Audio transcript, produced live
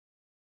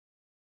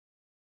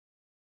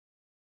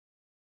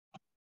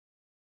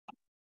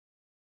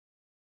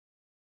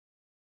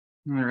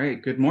All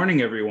right, good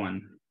morning,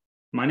 everyone.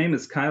 My name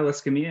is Kyle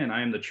Escamilla, and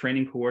I am the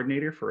training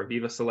coordinator for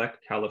AVEVA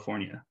Select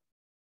California.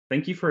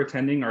 Thank you for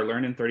attending our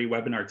Learn in 30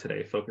 webinar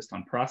today focused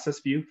on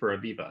ProcessVue for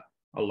AVEVA,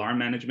 alarm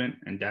management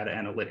and data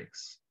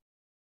analytics.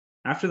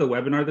 After the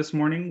webinar this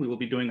morning, we will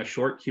be doing a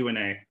short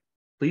Q&A.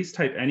 Please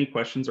type any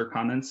questions or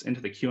comments into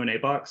the Q&A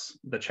box,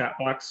 the chat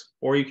box,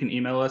 or you can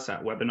email us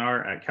at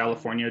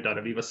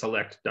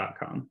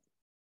webinar@california.avevaselect.com.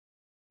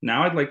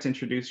 Now I'd like to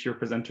introduce your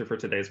presenter for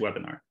today's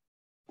webinar,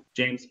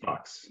 James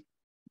Fox.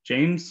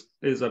 James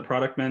is a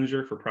product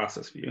manager for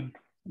ProcessVue.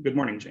 Good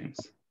morning, James.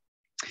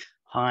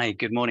 Hi,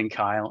 good morning,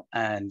 Kyle,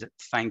 and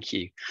thank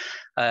you.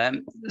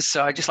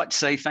 So I'd just like to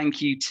say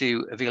thank you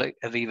to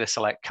AVEVA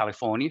Select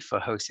California for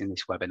hosting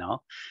this webinar.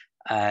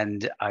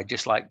 And I'd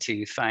just like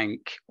to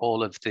thank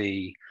all of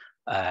the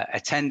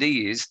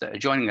attendees that are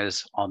joining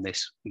us on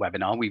this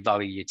webinar. We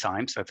value your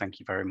time, so thank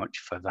you very much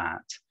for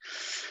that.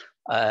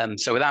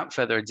 So without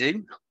further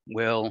ado,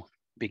 we'll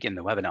begin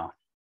the webinar.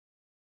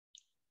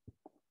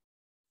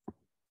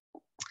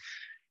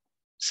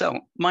 So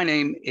my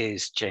name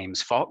is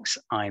James Fox.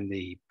 I'm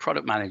the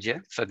product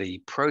manager for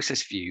the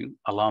ProcessVue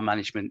alarm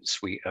management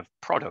suite of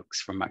products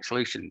from Mac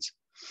Solutions.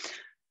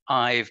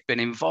 I've been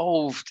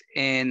involved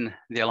in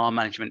the alarm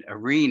management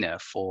arena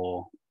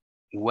for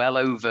well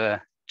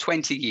over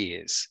 20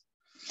 years.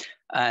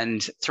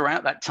 And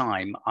throughout that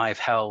time, I've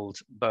held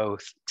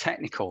both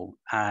technical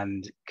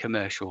and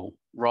commercial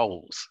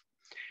roles,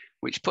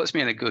 which puts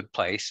me in a good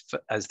place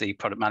as the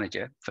product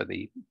manager for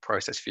the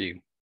ProcessVue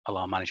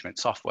alarm management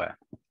software.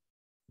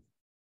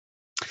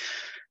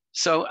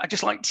 So I'd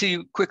just like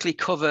to quickly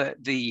cover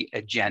the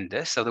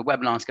agenda. So the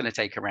webinar is going to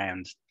take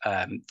around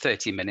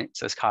 30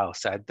 minutes. As Kyle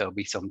said, there'll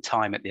be some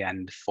time at the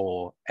end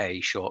for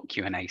a short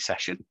Q&A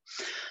session.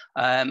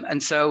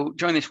 And so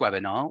during this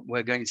webinar,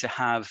 we're going to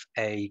have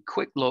a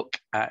quick look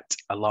at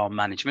alarm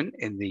management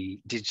in the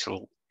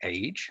digital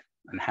age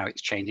and how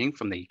it's changing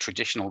from the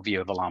traditional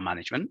view of alarm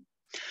management.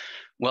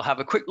 We'll have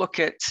a quick look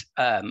at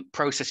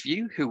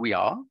ProcessVue, who we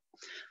are.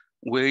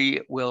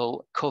 We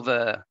will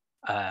cover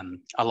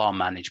alarm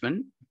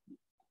management.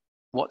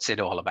 What's it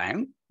all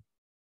about?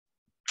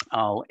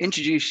 I'll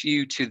introduce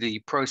you to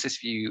the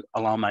ProcessVue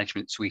alarm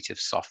management suite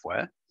of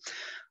software.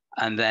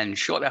 And then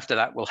shortly after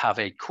that, we'll have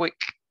a quick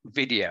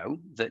video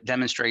that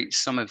demonstrates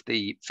some of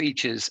the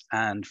features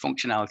and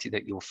functionality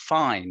that you'll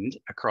find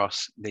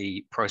across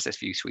the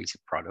ProcessVue suite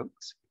of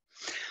products.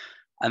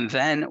 And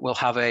then we'll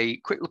have a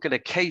quick look at a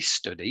case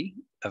study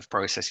of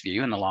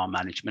ProcessVue and alarm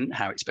management,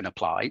 how it's been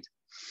applied.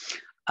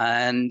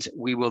 And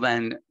we will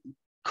then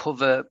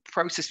cover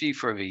ProcessVue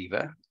for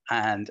AVEVA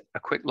and a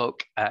quick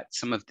look at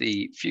some of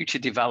the future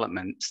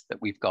developments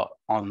that we've got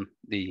on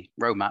the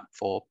roadmap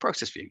for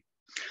ProcessVue.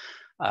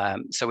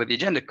 So with the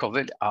agenda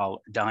covered,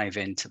 I'll dive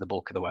into the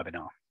bulk of the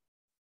webinar.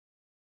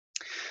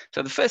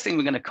 So the first thing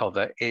we're going to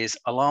cover is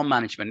alarm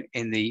management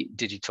in the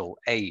digital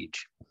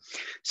age.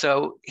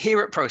 So here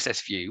at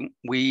ProcessVue,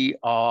 we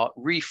are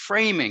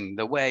reframing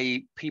the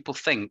way people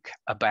think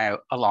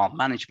about alarm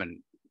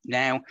management.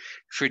 Now,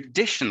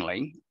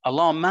 traditionally,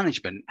 alarm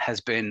management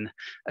has been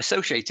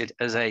associated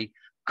as a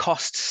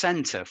cost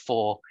center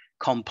for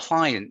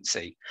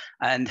compliancy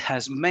and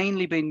has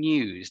mainly been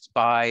used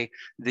by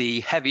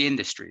the heavy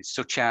industries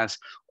such as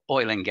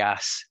oil and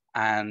gas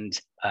and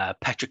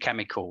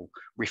petrochemical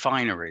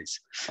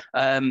refineries.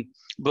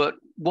 But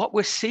what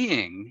we're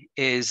seeing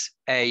is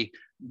a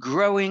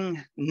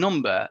growing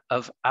number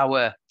of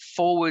our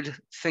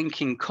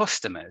forward-thinking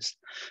customers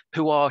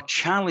who are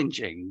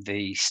challenging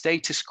the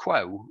status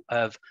quo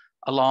of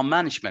alarm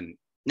management.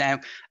 Now,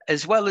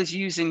 as well as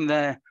using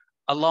the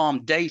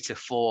alarm data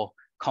for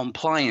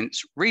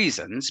compliance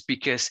reasons,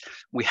 because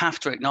we have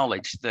to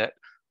acknowledge that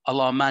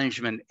alarm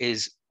management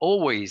is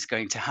always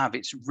going to have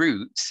its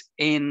roots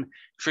in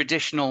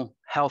traditional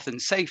health and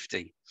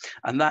safety.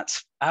 And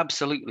that's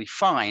absolutely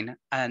fine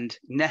and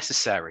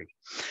necessary.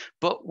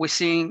 But we're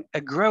seeing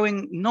a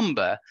growing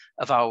number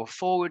of our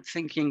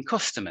forward-thinking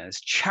customers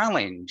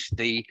challenge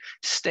the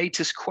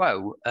status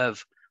quo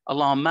of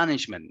alarm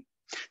management.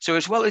 So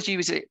as well as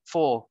use it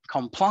for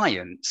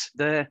compliance,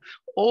 they're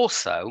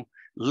also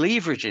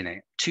leveraging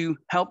it to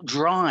help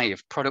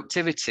drive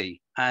productivity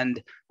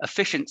and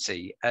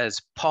efficiency as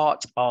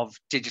part of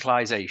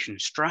digitalization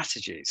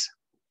strategies.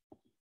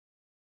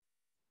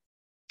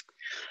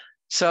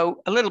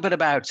 So a little bit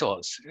about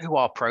us. Who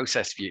are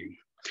ProcessVue?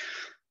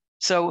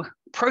 So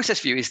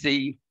ProcessVue is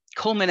the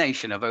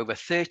culmination of over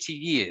 30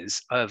 years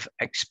of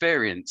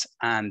experience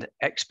and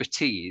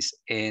expertise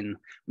in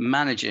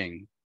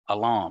managing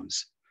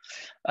alarms.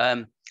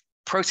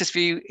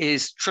 ProcessVue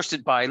is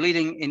trusted by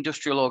leading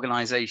industrial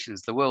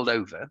organizations the world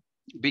over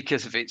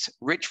because of its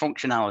rich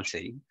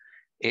functionality,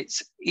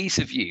 its ease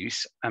of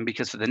use, and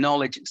because of the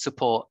knowledge,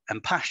 support,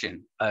 and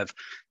passion of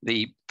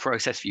the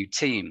ProcessVue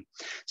team.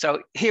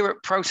 So here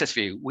at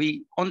ProcessVue,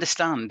 we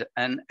understand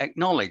and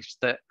acknowledge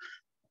that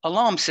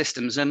alarm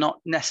systems are not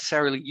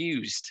necessarily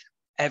used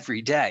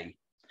every day.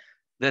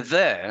 They're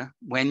there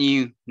when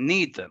you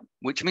need them,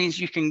 which means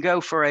you can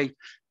go for a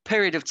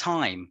period of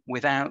time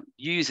without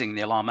using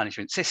the alarm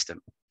management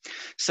system.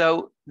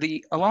 So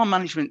the alarm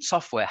management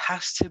software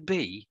has to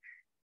be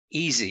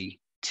easy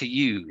to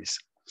use,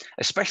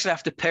 especially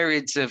after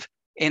periods of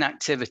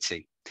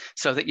inactivity,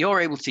 so that you're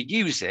able to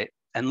use it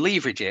and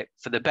leverage it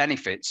for the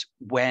benefits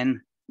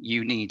when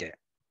you need it.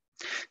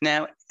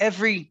 Now,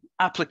 every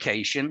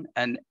application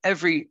and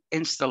every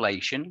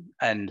installation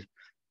and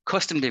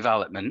custom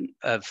development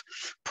of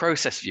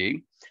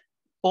ProcessVue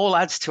all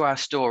adds to our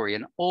story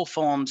and all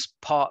forms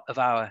part of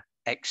our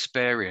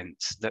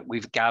experience that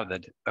we've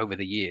gathered over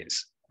the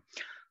years.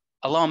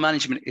 Alarm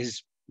management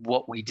is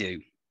what we do,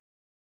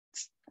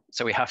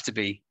 so we have to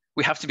be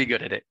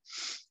good at it.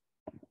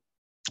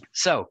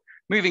 So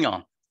moving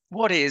on,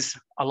 what is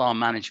alarm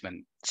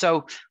management?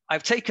 So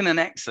I've taken an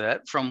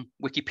excerpt from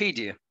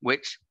Wikipedia,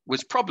 which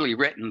was probably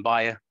written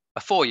by a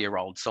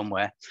 4-year-old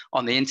somewhere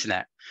on the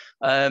internet.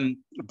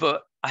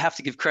 But I have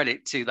to give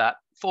credit to that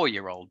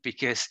 4-year-old,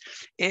 because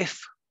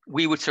if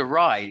we were to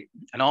write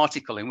an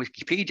article in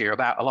Wikipedia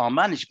about alarm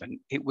management,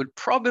 it would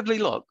probably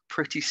look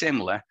pretty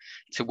similar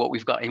to what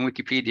we've got in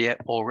Wikipedia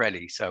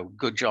already. So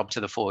good job to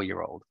the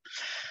 4-year-old.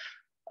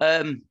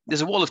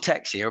 There's a wall of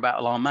text here about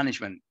alarm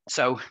management.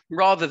 So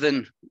rather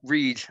than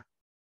read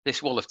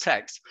this wall of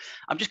text,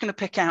 I'm just going to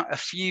pick out a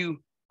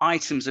few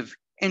items of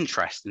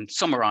interest and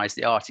summarize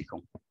the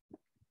article.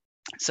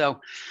 So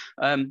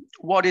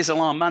what is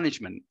alarm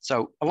management?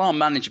 So alarm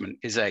management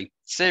is a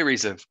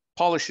series of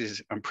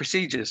policies and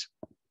procedures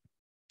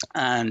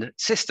and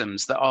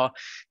systems that are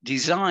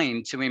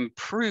designed to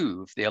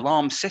improve the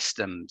alarm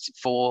systems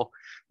for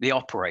the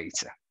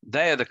operator.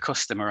 They are the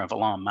customer of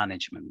alarm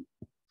management.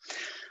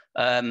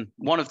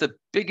 One of the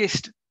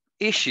biggest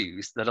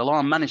issues that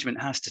alarm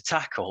management has to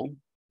tackle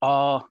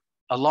are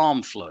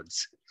alarm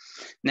floods.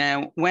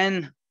 Now,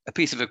 when a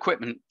piece of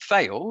equipment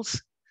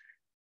fails,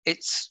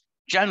 it's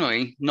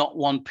generally not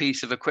one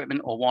piece of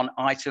equipment or one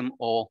item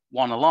or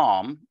one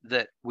alarm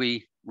that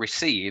we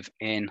receive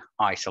in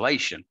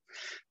isolation.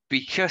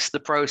 Because the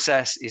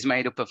process is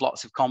made up of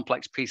lots of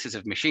complex pieces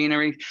of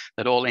machinery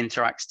that all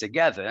interacts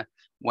together,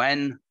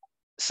 when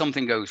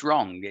something goes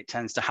wrong, it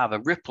tends to have a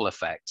ripple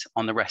effect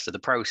on the rest of the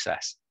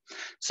process.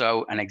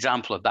 So an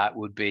example of that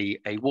would be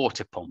a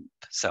water pump.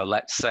 So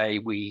let's say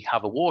we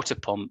have a water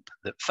pump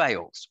that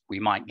fails. We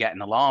might get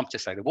an alarm to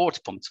say the water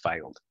pump's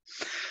failed.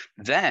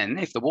 Then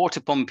if the water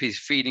pump is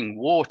feeding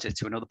water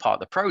to another part of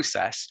the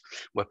process,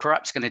 we're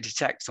perhaps going to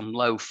detect some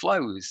low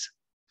flows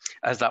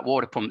as that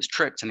water pump's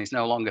tripped and is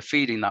no longer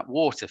feeding that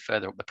water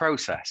further up the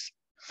process.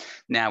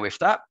 Now, if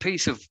that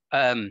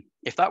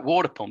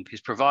water pump is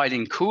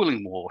providing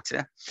cooling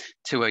water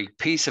to a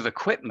piece of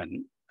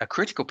equipment, a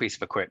critical piece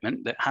of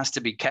equipment that has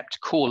to be kept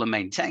cool and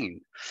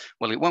maintained,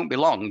 well, it won't be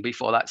long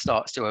before that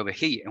starts to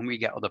overheat and we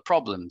get other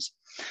problems.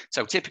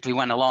 So typically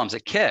when alarms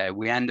occur,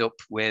 we end up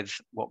with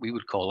what we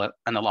would call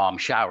an alarm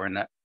shower and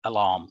an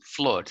alarm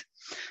flood.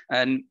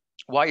 And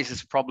why is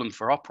this a problem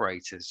for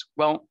operators?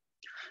 Well,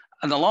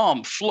 an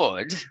alarm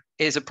flood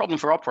is a problem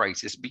for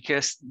operators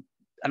because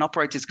an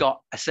operator's got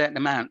a certain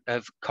amount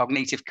of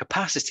cognitive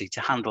capacity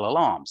to handle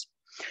alarms,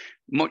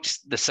 much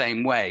the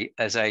same way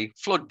as a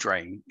flood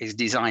drain is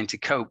designed to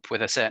cope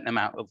with a certain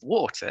amount of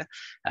water.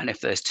 And if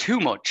there's too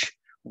much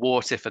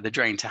water for the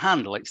drain to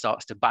handle, it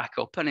starts to back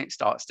up and it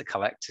starts to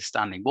collect to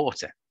standing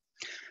water.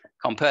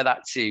 Compare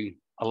that to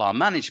alarm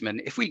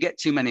management. If we get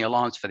too many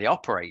alarms for the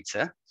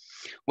operator,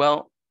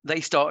 well,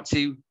 they start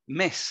to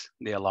miss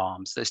the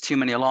alarms. There's too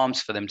many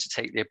alarms for them to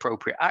take the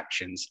appropriate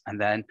actions. And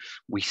then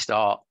we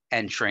start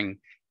entering,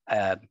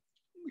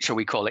 shall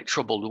we call it,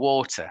 troubled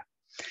water.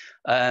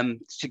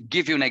 To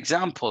give you an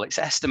example, it's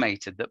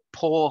estimated that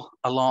poor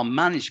alarm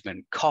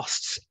management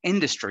costs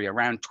industry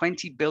around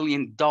 $20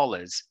 billion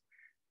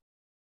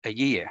a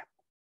year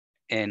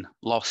in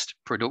lost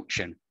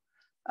production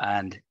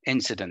and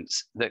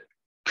incidents that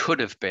could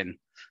have been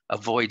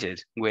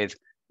avoided with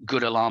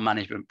good alarm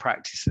management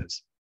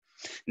practices.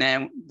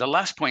 Now, the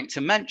last point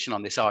to mention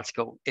on this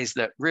article is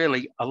that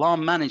really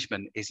alarm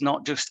management is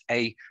not just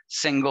a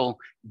single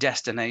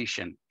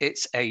destination,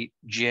 it's a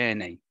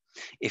journey.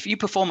 If you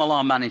perform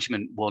alarm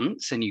management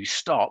once and you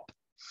stop,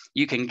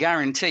 you can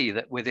guarantee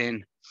that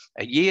within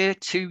a year,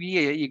 2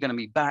 years, you're going to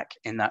be back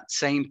in that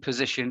same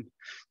position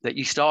that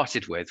you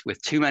started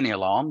with too many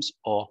alarms,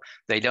 or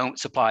they don't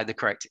supply the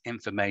correct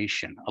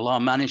information.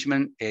 Alarm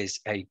management is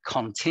a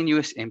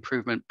continuous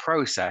improvement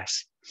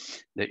process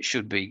that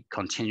should be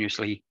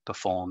continuously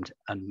performed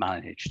and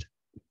managed.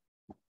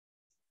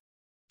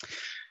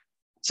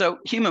 So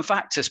human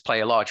factors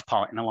play a large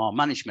part in alarm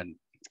management.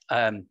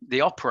 The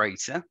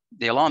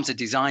alarms are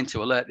designed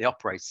to alert the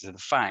operators of the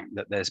fact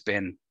that there's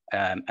been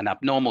an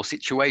abnormal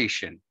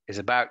situation is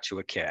about to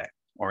occur,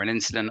 or an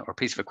incident or a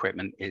piece of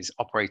equipment is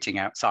operating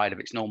outside of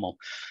its normal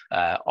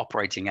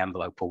operating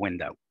envelope or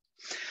window.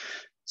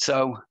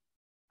 So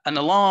an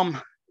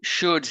alarm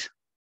should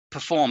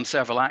perform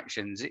several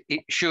actions.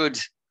 It should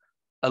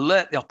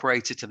alert the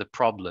operator to the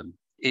problem.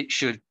 It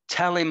should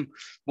tell him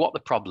what the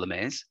problem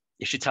is.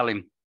 It should tell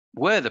him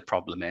where the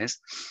problem is.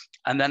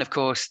 And then, of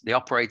course, the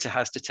operator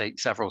has to take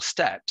several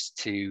steps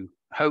to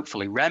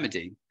hopefully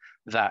remedy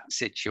that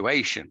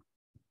situation.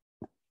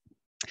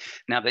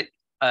 Now, the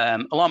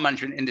alarm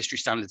management industry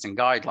standards and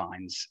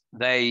guidelines,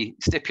 they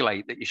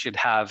stipulate that you should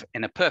have,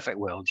 in a perfect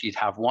world, you'd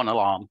have 1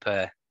 alarm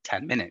per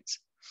 10 minutes.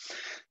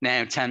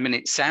 Now, 10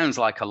 minutes sounds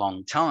like a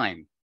long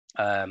time.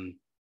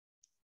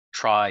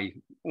 Try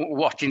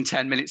watching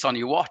 10 minutes on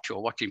your watch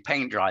or watching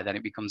paint dry, then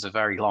it becomes a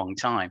very long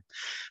time.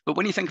 But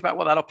when you think about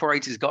what that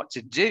operator's got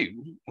to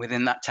do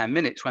within that 10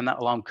 minutes when that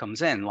alarm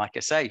comes in, like I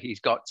say, he's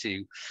got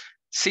to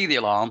see the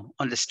alarm,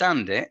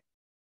 understand it,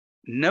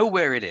 know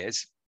where it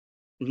is,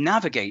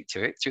 navigate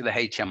to it through the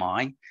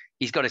HMI.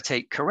 He's got to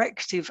take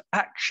corrective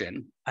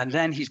action, and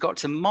then he's got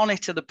to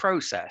monitor the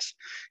process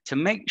to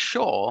make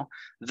sure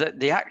that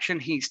the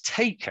action he's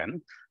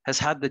taken has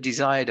had the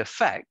desired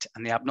effect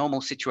and the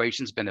abnormal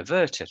situation's been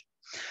averted.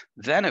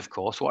 Then, of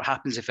course, what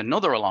happens if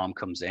another alarm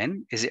comes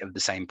in? Is it of the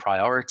same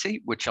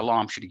priority? Which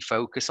alarm should he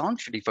focus on?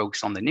 Should he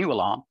focus on the new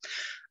alarm?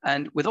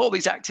 And with all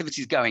these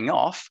activities going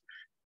off,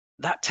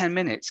 that 10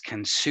 minutes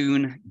can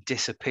soon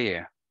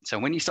disappear. So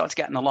when you start to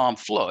get an alarm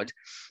flood,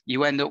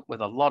 you end up with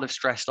a lot of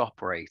stressed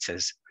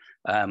operators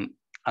and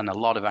a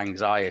lot of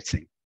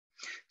anxiety.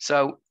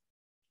 So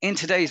in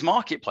today's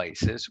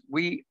marketplaces,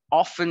 we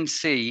often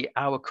see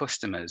our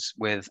customers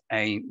with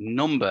a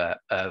number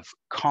of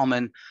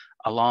common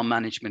alarm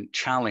management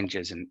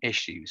challenges and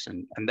issues.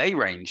 And they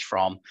range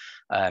from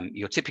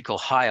your typical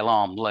high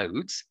alarm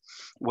loads,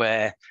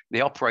 where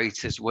the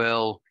operators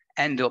will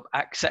end up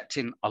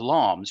accepting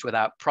alarms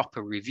without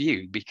proper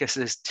review because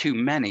there's too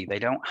many. They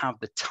don't have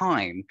the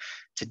time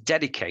to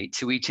dedicate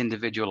to each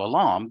individual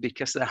alarm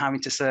because they're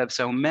having to serve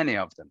so many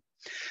of them.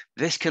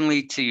 This can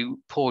lead to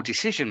poor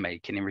decision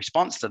making in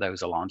response to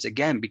those alarms,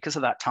 again, because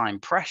of that time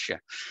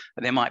pressure.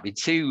 There might be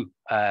 2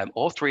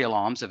 or 3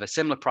 alarms of a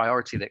similar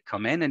priority that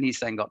come in, and he's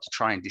then got to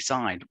try and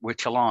decide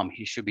which alarm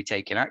he should be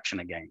taking action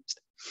against.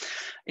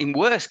 In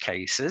worst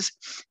cases,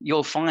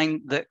 you'll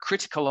find that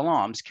critical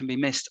alarms can be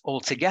missed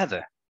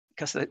altogether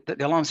because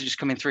the alarms are just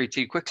coming through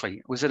too quickly.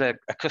 I was at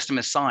a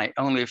customer's site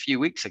only a few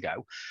weeks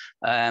ago,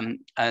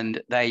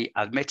 and they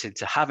admitted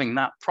to having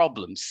that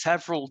problem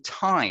several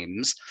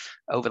times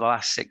over the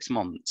last 6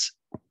 months.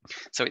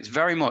 So it's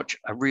very much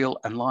a real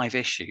and live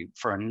issue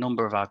for a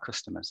number of our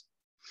customers.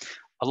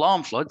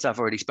 Alarm floods, I've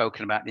already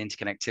spoken about the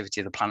interconnectivity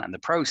of the plant and the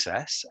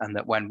process, and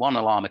that when one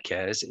alarm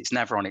occurs, it's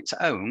never on its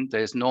own.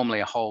 There's normally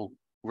a whole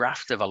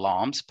raft of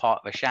alarms,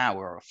 part of a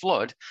shower or a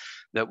flood,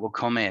 that will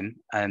come in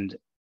and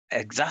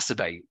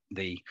exacerbate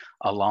the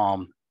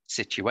alarm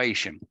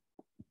situation.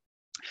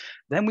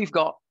 Then we've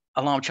got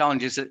alarm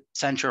challenges that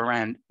center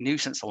around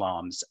nuisance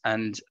alarms.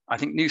 And I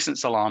think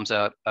nuisance alarms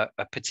are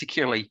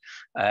particularly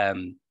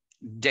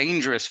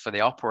dangerous for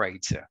the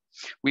operator.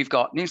 We've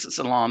got nuisance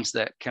alarms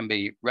that can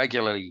be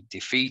regularly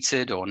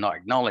defeated or not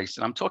acknowledged.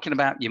 And I'm talking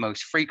about your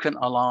most frequent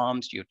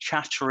alarms, your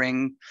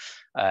chattering,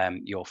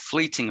 your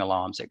fleeting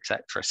alarms,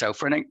 etc. So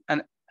for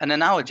an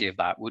analogy of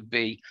that would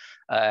be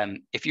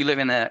if you live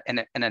in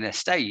an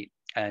estate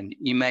and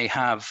you may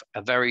have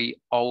a very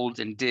old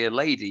and dear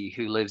lady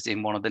who lives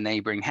in one of the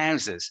neighboring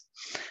houses.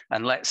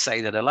 And let's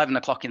say that 11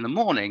 o'clock in the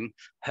morning,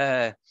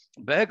 her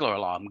burglar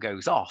alarm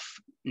goes off.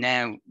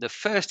 Now, the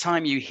first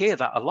time you hear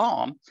that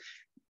alarm,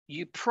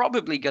 you're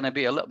probably going to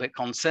be a little bit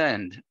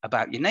concerned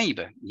about your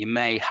neighbor. You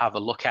may have a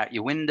look out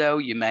your window.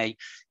 You may,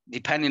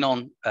 depending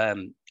on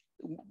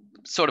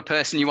sort of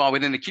person you are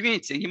within the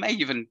community, you may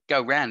even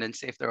go around and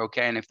see if they're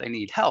okay and if they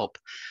need help.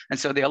 And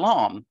so the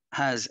alarm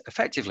has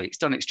effectively, it's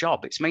done its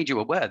job. It's made you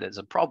aware there's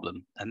a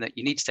problem and that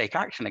you need to take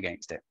action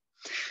against it.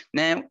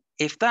 Now,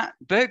 if that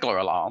burglar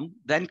alarm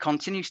then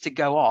continues to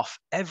go off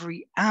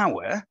every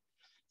hour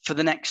for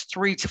the next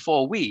 3 to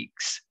 4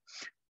 weeks,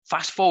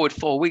 fast forward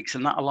 4 weeks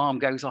and that alarm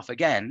goes off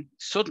again,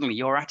 suddenly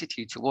your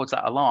attitude towards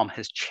that alarm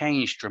has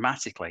changed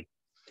dramatically.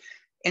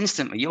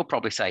 Instantly, you'll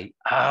probably say,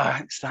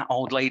 it's that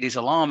old lady's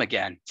alarm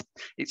again.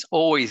 It's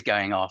always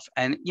going off.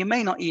 And you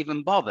may not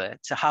even bother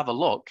to have a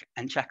look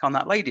and check on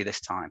that lady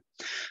this time.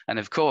 And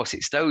of course,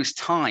 it's those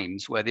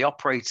times where the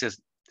operators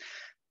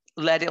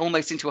led it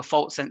almost into a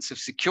false sense of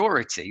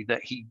security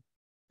that he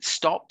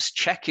stops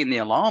checking the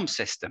alarm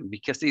system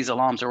because these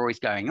alarms are always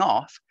going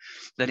off,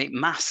 that it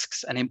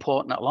masks an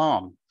important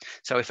alarm.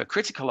 So if a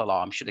critical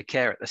alarm should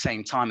occur at the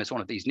same time as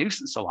one of these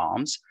nuisance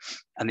alarms,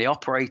 and the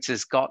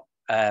operator's got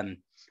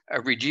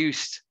a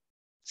reduced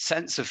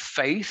sense of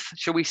faith,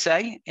 shall we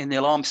say, in the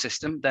alarm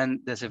system, then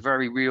there's a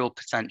very real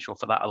potential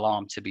for that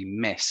alarm to be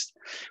missed,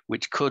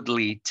 which could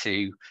lead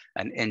to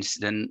an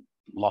incident,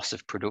 loss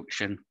of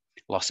production,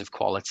 loss of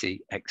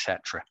quality,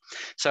 etc.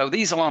 So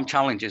these alarm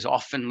challenges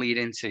often lead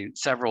into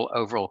several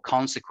overall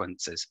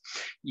consequences.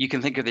 You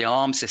can think of the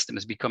alarm system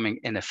as becoming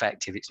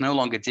ineffective. It's no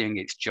longer doing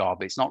its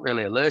job. It's not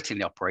really alerting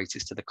the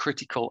operators to the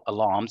critical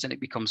alarms, and it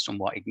becomes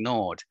somewhat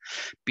ignored.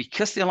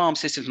 Because the alarm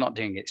system is not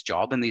doing its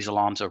job and these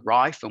alarms are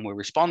rife and we're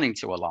responding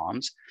to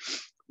alarms,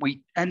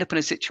 we end up in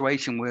a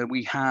situation where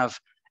we have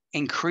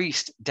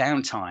increased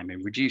downtime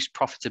and reduced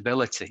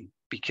profitability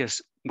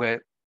because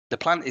the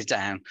plant is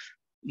down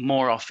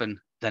more often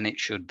than it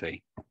should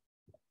be.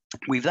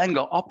 We've then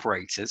got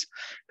operators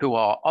who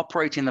are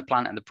operating the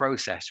plant and the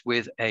process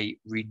with a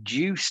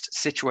reduced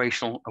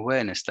situational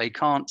awareness. They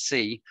can't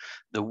see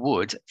the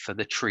wood for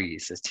the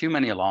trees. There's too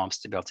many alarms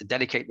to be able to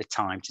dedicate the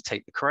time to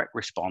take the correct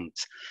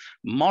response,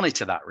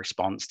 monitor that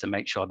response to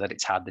make sure that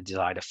it's had the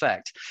desired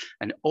effect.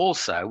 And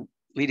also,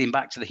 leading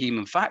back to the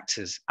human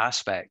factors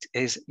aspect,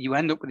 is you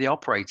end up with the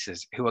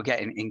operators who are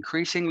getting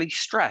increasingly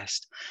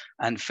stressed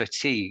and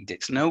fatigued.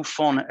 It's no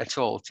fun at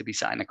all to be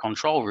sat in a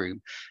control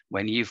room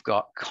when you've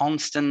got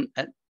constant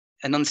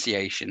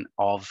enunciation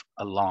of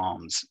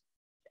alarms,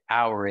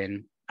 hour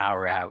in,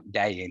 hour out,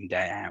 day in,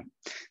 day out.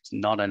 It's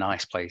not a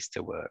nice place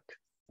to work.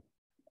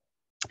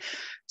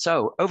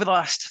 So over the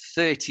last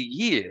 30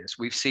 years,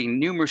 we've seen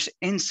numerous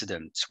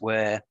incidents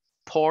where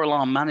poor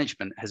alarm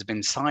management has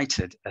been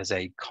cited as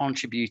a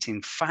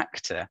contributing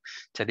factor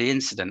to the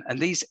incident. And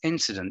these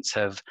incidents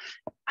have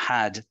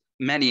had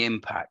many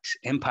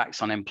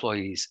impacts on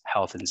employees'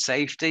 health and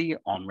safety,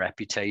 on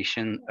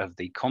reputation of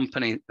the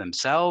company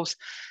themselves,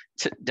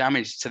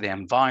 damage to the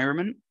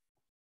environment,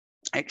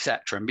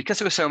 etc. And because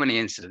there were so many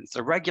incidents,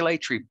 the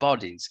regulatory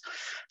bodies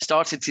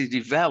started to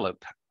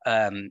develop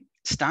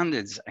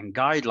standards and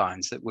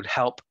guidelines that would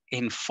help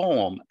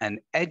inform and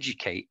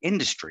educate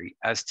industry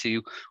as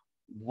to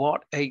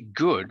what a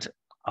good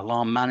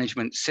alarm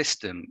management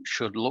system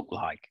should look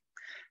like.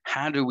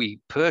 How do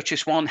we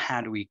purchase one? How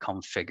do we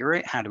configure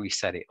it? How do we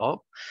set it up?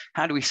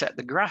 How do we set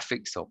the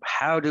graphics up?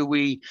 How do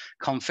we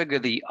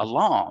configure the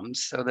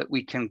alarms so that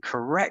we can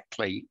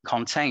correctly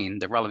contain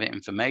the relevant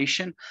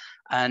information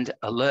and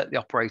alert the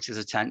operator's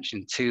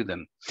attention to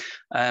them?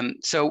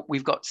 So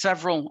we've got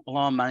several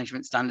alarm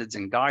management standards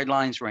and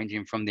guidelines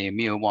ranging from the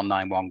EMEA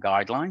 191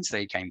 guidelines.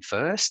 They came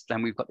first.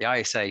 Then we've got the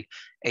ISA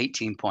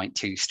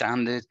 18.2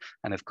 standard.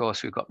 And of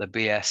course, we've got the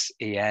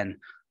BSEN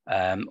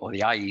or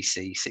the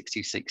IEC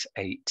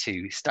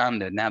 62682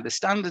 standard. Now, the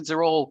standards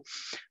are all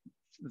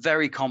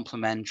very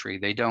complementary.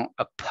 They don't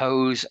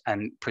oppose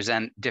and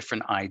present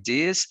different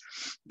ideas.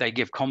 They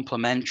give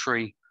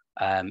complementary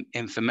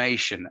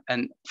information.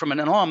 And from an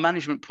alarm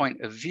management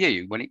point of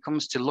view, when it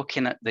comes to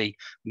looking at the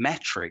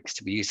metrics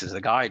to be used as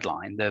a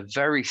guideline, they're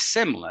very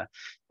similar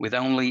with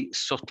only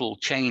subtle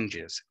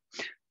changes.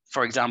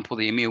 For example,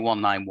 the EMEA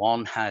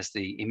 191 has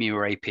the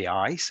EMEA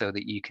API so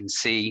that you can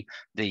see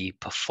the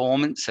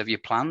performance of your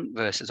plant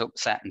versus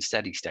upset and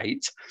steady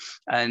states.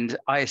 And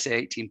ISA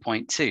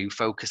 18.2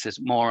 focuses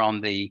more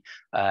on the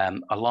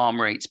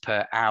alarm rates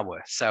per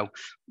hour. So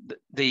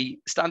the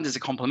standards are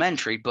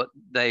complementary, but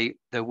there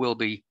will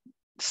be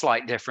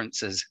slight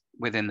differences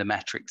within the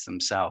metrics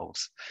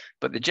themselves.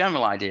 But the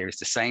general idea is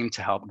the same,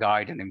 to help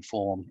guide and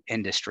inform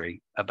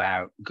industry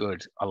about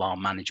good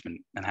alarm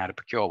management and how to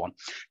procure one.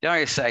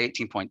 The ISA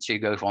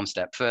 18.2 goes one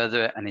step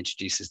further and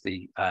introduces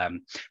the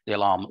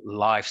alarm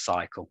life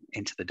cycle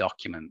into the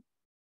document.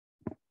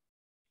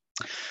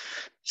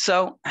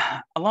 So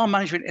alarm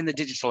management in the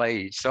digital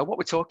age. So what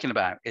we're talking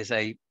about is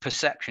a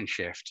perception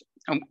shift.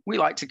 And we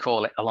like to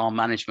call it alarm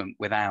management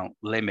without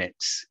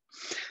limits.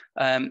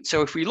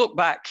 So if we look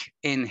back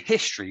in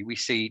history, we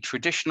see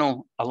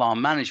traditional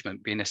alarm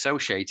management being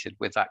associated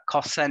with that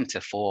cost center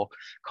for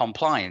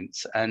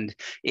compliance. And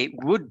it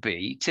would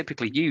be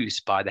typically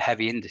used by the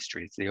heavy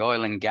industries, the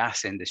oil and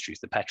gas industries,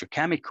 the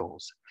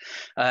petrochemicals.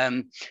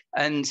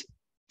 And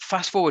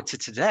fast forward to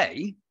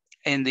today,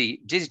 in the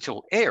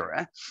digital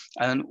era,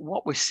 and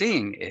what we're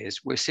seeing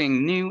is we're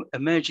seeing new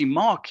emerging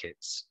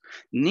markets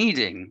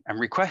needing and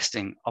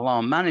requesting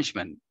alarm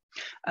management.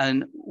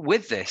 And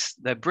with this,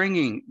 they're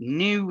bringing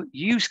new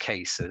use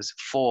cases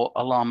for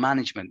alarm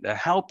management. They're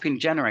helping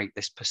generate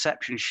this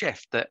perception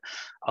shift that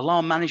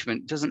alarm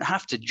management doesn't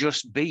have to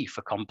just be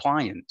for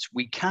compliance.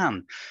 We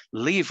can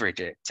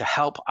leverage it to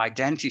help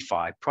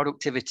identify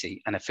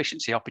productivity and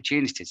efficiency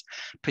opportunities,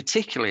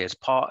 particularly as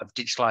part of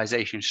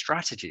digitalization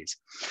strategies.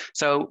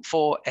 So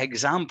for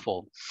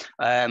example,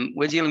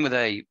 we're dealing with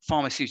a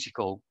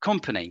pharmaceutical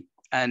company,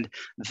 and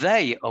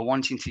they are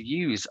wanting to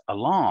use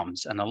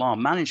alarms and alarm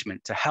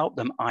management to help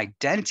them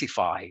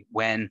identify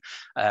when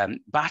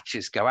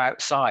batches go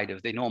outside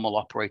of the normal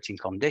operating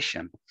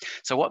condition.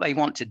 So what they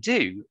want to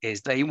do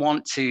is they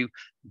want to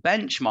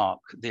benchmark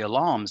the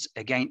alarms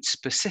against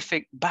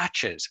specific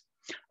batches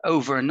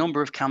over a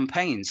number of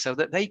campaigns so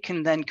that they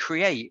can then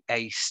create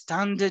a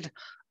standard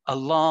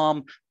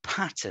alarm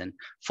pattern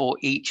for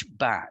each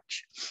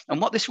batch. And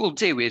what this will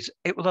do is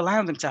it will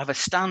allow them to have a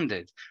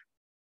standard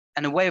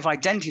and a way of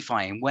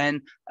identifying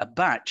when a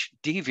batch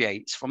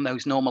deviates from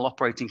those normal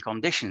operating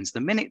conditions.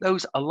 The minute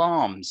those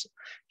alarms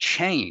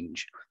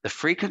change, the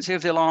frequency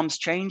of the alarms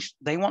change,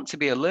 they want to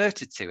be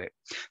alerted to it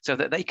so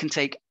that they can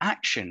take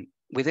action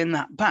within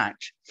that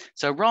batch.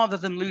 So rather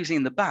than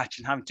losing the batch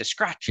and having to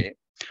scratch it,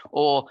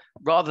 or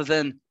rather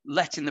than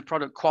letting the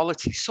product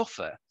quality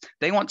suffer,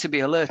 they want to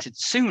be alerted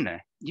sooner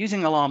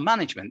using alarm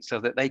management so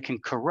that they can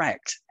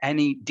correct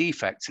any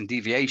defects and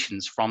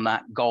deviations from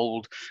that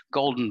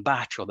golden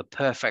batch or the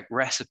perfect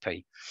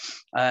recipe.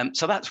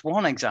 So that's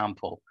one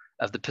example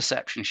of the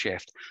perception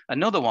shift.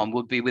 Another one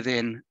would be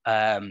within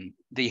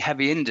the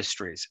heavy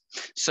industries.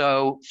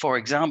 So, for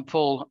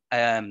example,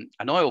 an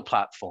oil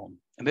platform,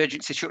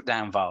 emergency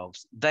shutdown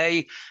valves,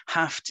 they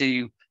have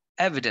to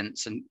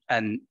evidence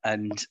and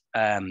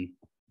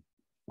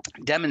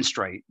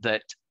demonstrate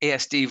that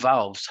ESD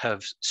valves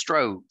have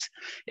stroked.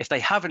 If they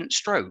haven't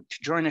stroked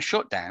during a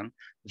shutdown,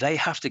 they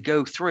have to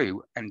go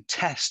through and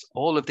test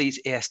all of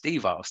these ESD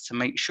valves to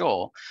make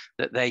sure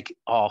that they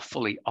are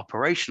fully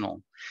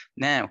operational.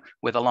 Now,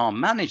 with alarm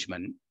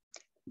management,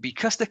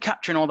 because they're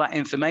capturing all that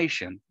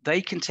information,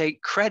 they can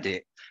take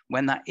credit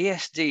when that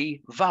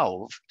ESD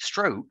valve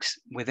strokes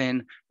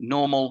within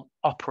normal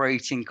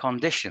operating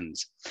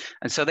conditions.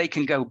 And so they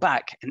can go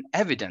back and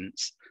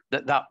evidence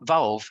that that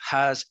valve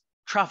has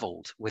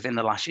traveled within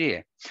the last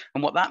year.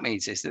 And what that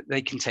means is that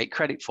they can take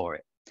credit for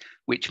it,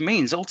 which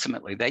means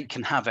ultimately they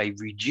can have a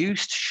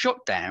reduced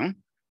shutdown,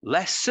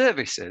 less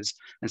services,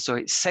 and so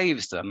it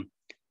saves them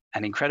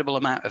an incredible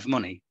amount of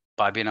money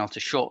by being able to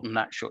shorten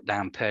that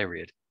shutdown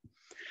period.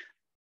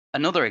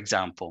 Another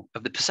example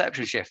of the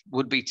perception shift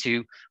would be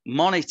to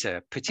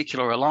monitor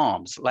particular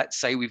alarms. Let's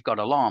say we've got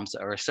alarms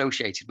that are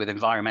associated with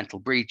environmental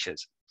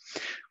breaches.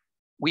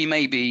 We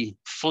may be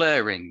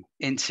flaring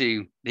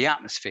into the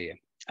atmosphere,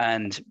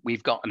 and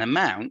we've got an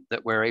amount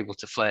that we're able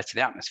to flare to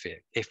the atmosphere.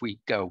 If we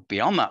go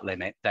beyond that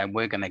limit, then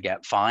we're going to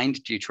get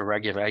fined due to a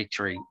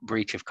regulatory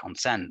breach of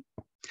consent.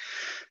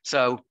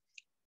 So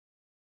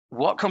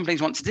what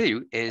companies want to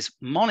do is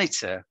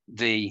monitor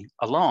the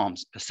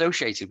alarms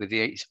associated with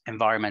the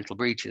environmental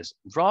breaches.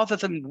 Rather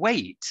than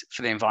wait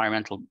for the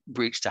environmental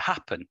breach to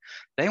happen,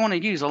 they want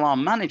to use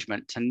alarm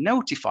management to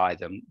notify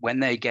them when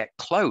they get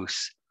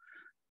close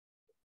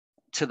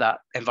to that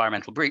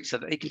environmental breach so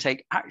that they can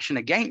take action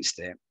against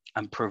it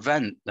and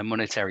prevent the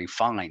monetary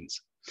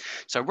fines.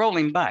 So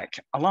rolling back,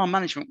 alarm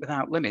management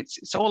without limits,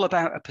 it's all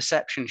about a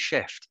perception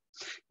shift.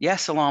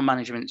 Yes, alarm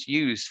management's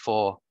used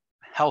for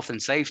health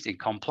and safety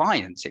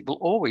compliance. It will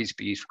always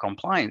be used for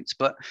compliance,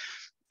 but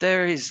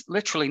there is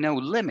literally no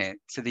limit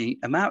to the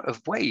amount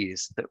of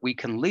ways that we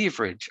can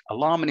leverage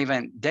alarm and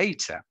event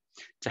data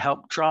to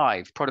help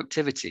drive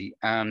productivity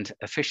and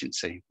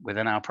efficiency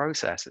within our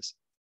processes.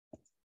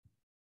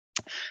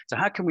 So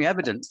how can we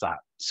evidence that?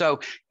 So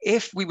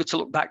if we were to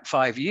look back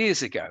 5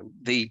 years ago,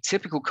 the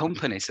typical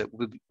companies that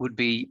would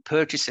be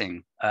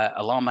purchasing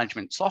alarm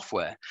management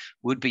software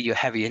would be your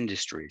heavy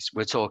industries.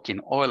 We're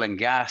talking oil and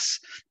gas,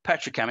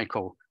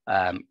 petrochemical,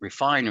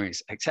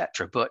 refineries,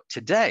 etc. But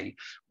today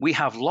we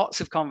have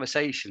lots of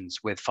conversations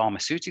with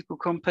pharmaceutical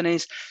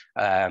companies,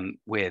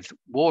 with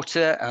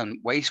water and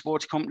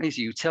wastewater companies,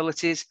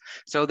 utilities.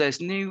 So there's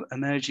new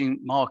emerging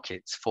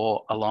markets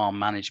for alarm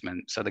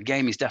management. So the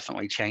game is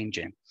definitely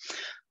changing.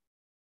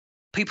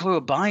 People who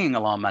are buying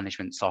alarm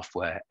management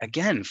software,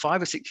 again,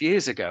 5 or 6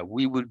 years ago,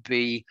 we would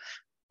be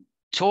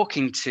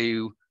talking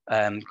to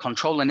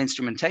control and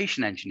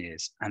instrumentation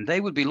engineers, and they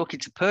would be looking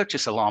to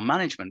purchase alarm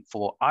management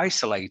for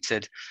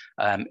isolated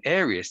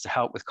areas to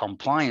help with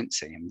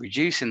compliance and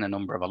reducing the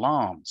number of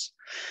alarms.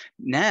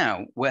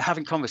 Now we're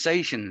having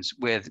conversations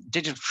with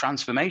digital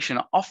transformation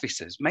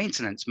officers,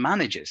 maintenance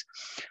managers,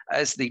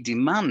 as the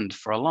demand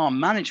for alarm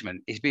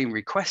management is being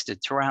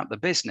requested throughout the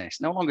business,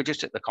 no longer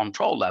just at the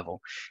control level.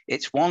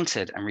 It's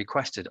wanted and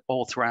requested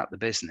all throughout the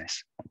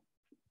business.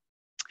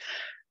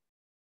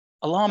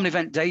 Alarm and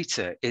event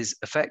data is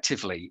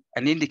effectively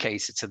an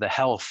indicator to the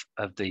health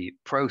of the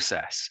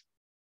process.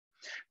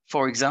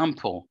 For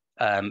example,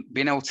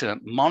 being able to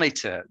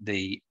monitor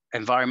the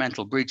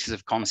environmental breaches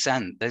of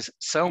consent, there's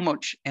so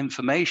much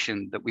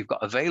information that we've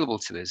got available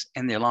to us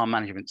in the alarm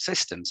management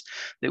systems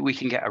that we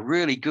can get a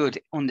really good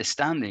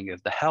understanding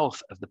of the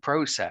health of the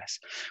process,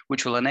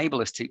 which will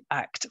enable us to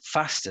act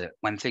faster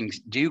when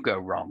things do go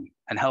wrong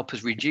and help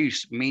us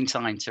reduce mean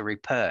time to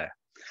repair.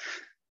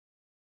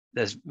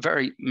 There's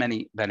very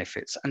many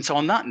benefits. And so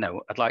on that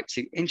note, I'd like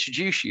to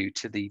introduce you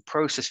to the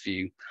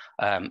ProcessVue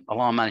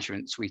alarm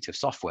management suite of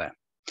software.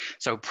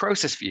 So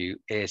ProcessVue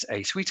is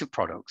a suite of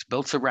products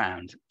built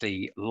around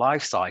the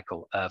life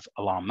cycle of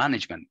alarm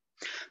management.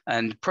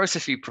 And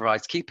ProcessVue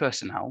provides key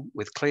personnel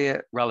with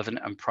clear, relevant,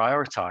 and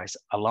prioritized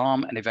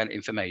alarm and event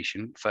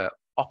information for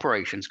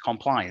operations,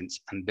 compliance,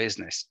 and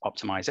business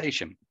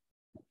optimization.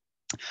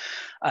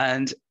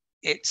 And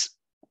its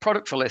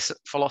product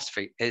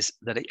philosophy is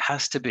that it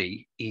has to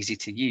be easy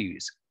to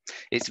use.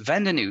 It's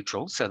vendor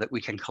neutral so that we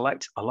can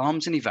collect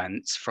alarms and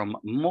events from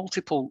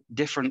multiple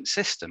different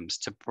systems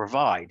to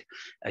provide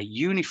a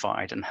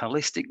unified and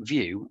holistic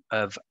view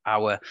of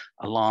our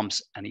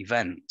alarms and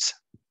events.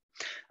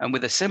 And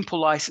with a simple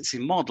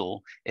licensing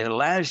model, it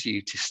allows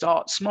you to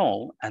start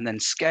small and then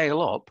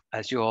scale up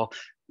as your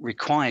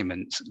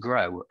requirements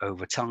grow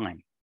over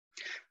time.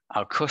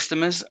 Our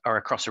customers are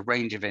across a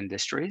range of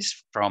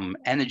industries, from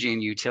energy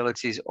and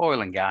utilities,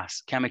 oil and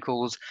gas,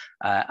 chemicals,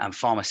 and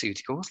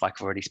pharmaceuticals, like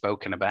I've already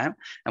spoken about.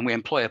 And we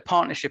employ a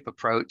partnership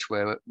approach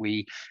where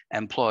we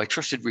employ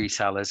trusted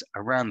resellers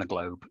around the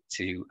globe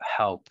to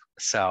help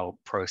sell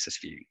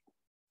ProcessVue.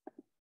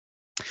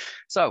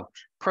 So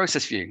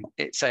ProcessVue,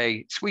 it's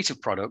a suite of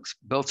products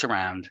built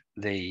around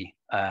the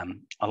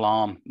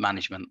alarm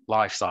management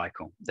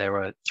lifecycle.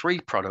 There are 3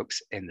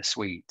 products in the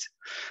suite.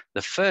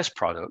 The first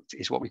product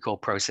is what we call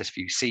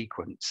ProcessVue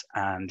Sequence,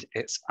 and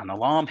it's an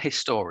alarm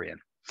historian.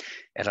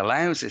 It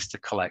allows us to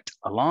collect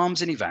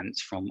alarms and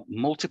events from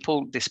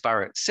multiple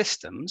disparate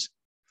systems,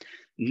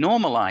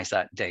 normalize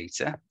that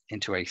data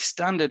into a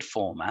standard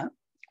format,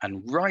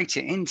 and write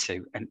it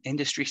into an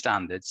industry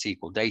standard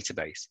SQL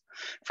database.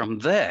 From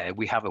there,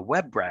 we have a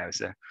web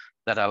browser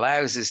that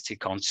allows us to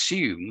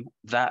consume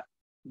that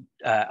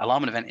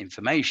alarm and event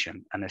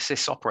information and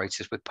assists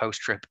operators with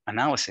post-trip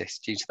analysis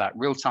due to that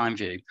real-time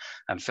view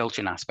and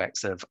filtering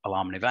aspects of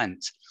alarm and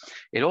events.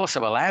 It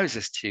also allows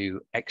us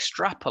to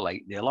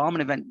extrapolate the alarm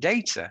and event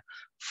data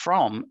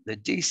from the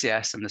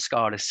DCS and the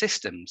SCADA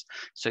systems.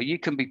 So you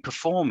can be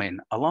performing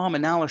alarm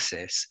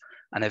analysis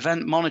and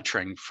event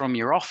monitoring from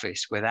your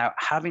office without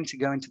having to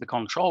go into the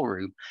control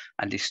room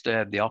and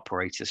disturb the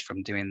operators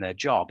from doing their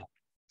job.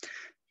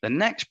 The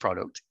next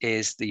product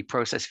is the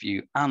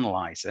ProcessVue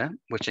Analyzer,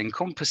 which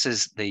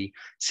encompasses the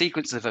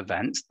sequence of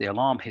events, the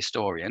alarm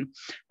historian,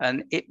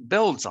 and it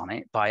builds on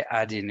it by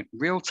adding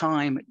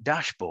real-time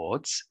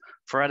dashboards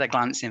for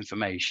at-a-glance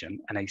information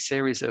and a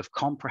series of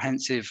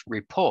comprehensive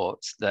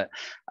reports that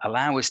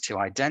allow us to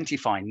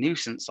identify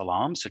nuisance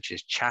alarms, such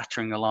as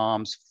chattering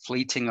alarms,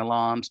 fleeting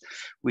alarms.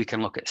 We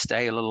can look at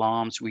stale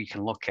alarms. We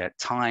can look at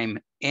time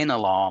in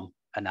alarm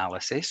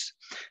analysis.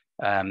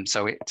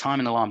 Time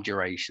and alarm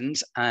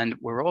durations, and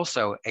we're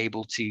also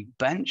able to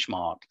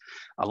benchmark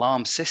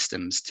alarm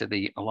systems to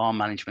the alarm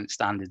management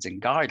standards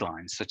and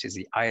guidelines, such as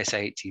the ISA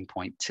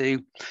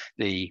 18.2,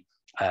 the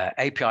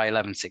API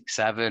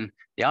 1167,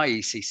 the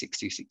IEC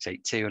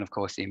 62682, and of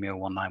course the EMEA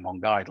 191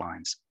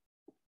 guidelines.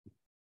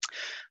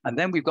 And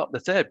then we've got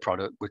the third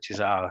product, which is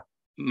our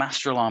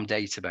master alarm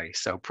database.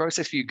 So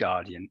ProcessVue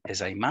Guardian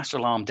is a master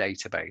alarm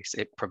database.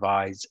 It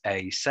provides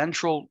a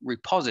central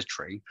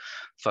repository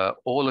for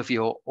all of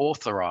your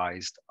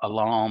authorized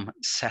alarm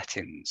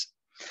settings.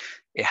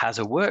 It has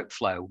a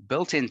workflow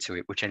built into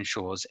it, which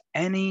ensures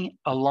any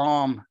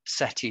alarm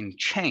setting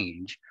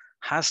change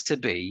has to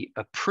be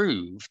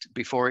approved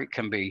before it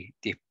can be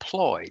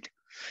deployed.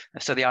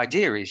 So the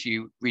idea is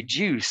you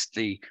reduce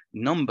the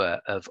number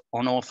of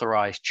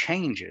unauthorized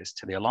changes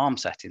to the alarm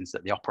settings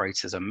that the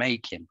operators are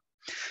making.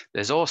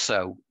 There's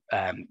also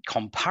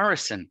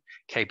comparison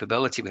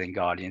capability within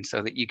Guardian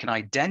so that you can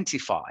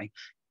identify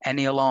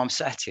any alarm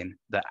setting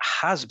that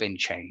has been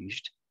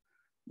changed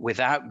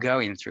without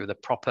going through the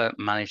proper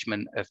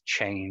management of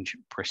change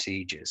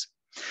procedures.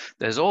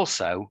 There's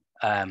also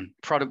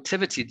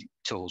productivity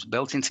tools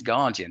built into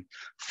Guardian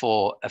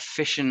for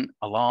efficient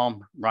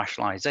alarm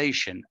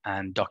rationalization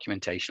and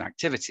documentation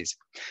activities.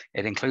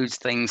 It includes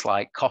things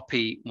like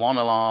copy one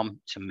alarm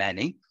to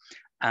many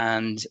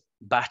and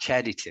batch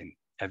editing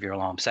of your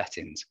alarm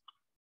settings.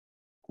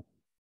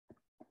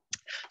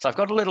 So I've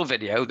got a little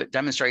video that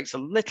demonstrates a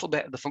little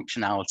bit of the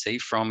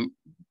functionality from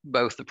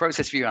both the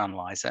ProcessVue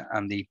Analyzer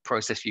and the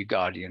ProcessVue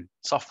Guardian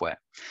software.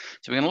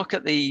 So we're going to look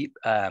at the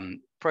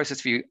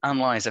ProcessVue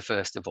Analyzer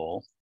first of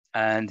all,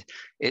 and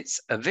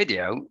it's a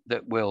video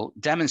that will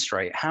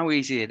demonstrate how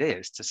easy it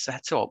is to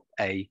set up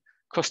a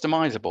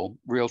customizable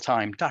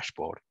real-time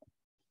dashboard.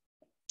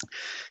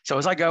 So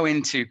as I go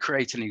into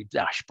create a new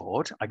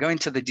dashboard, I go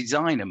into the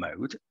designer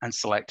mode and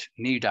select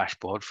new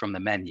dashboard from the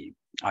menu.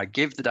 I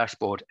give the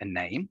dashboard a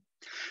name,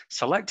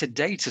 select a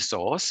data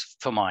source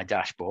for my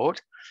dashboard,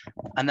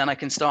 and then I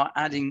can start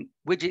adding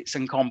widgets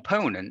and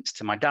components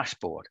to my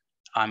dashboard.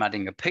 I'm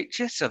adding a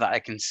picture so that I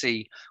can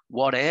see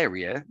what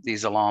area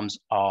these alarms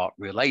are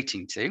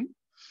relating to.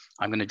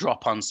 I'm going to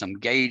drop on some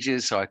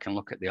gauges so I can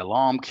look at the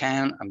alarm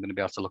count. I'm going to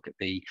be able to look at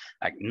the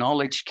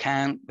acknowledged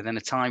count within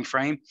a time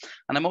frame.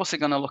 And I'm also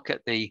going to look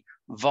at the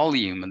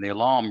volume and the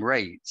alarm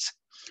rates.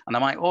 And I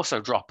might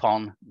also drop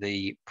on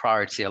the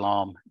priority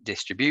alarm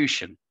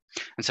distribution.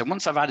 And so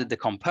once I've added the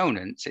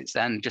components, it's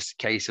then just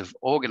a case of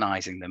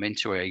organizing them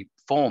into a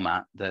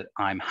format that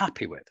I'm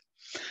happy with.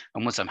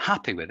 And once I'm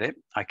happy with it,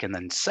 I can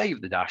then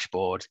save the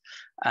dashboard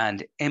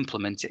and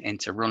implement it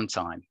into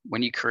runtime.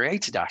 When you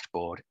create a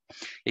dashboard,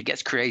 it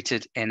gets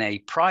created in a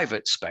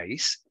private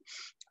space,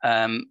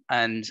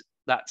 and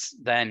that's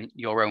then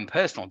your own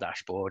personal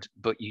dashboard.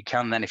 But you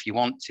can then, if you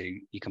want to,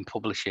 you can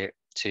publish it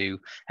to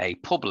a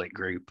public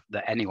group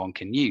that anyone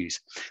can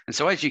use. And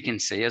so as you can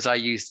see, as I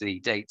use the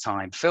date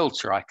time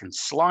filter, I can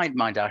slide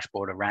my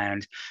dashboard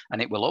around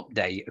and it will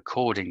update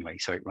accordingly.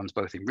 So it runs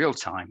both in real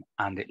time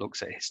and it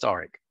looks at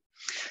historic.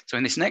 So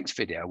in this next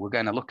video, we're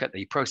going to look at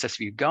the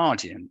ProcessVue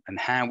Guardian and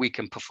how we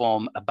can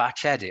perform a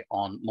batch edit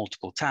on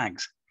multiple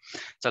tags.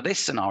 So this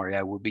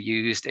scenario will be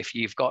used if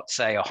you've got,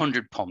 say,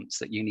 100 pumps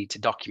that you need to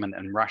document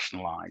and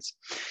rationalize.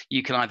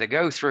 You can either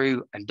go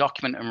through and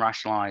document and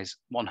rationalize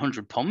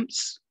 100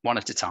 pumps one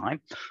at a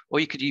time, or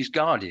you could use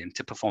Guardian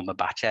to perform a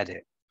batch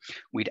edit.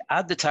 We'd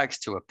add the tags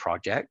to a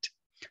project,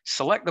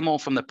 select them all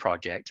from the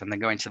project, and then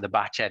go into the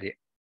batch edit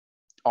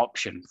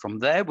option. From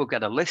there, we'll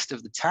get a list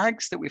of the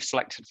tags that we've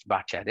selected for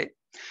batch edit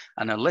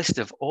and a list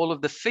of all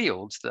of the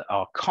fields that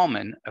are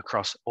common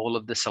across all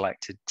of the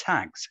selected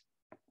tags.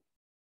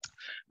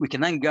 We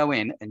can then go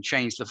in and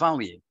change the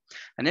value.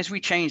 And as we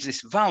change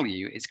this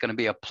value, it's going to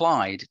be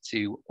applied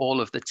to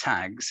all of the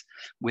tags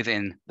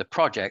within the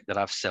project that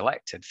I've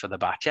selected for the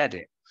batch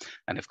edit.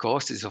 And of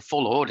course, there's a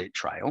full audit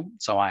trail,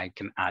 so I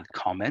can add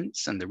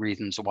comments and the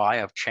reasons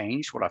why I've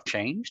changed what I've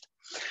changed.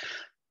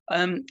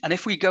 And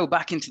if we go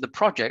back into the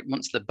project,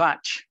 once the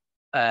batch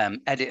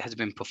edit has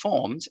been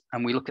performed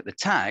and we look at the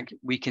tag,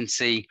 we can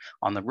see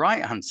on the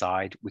right-hand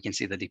side, we can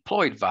see the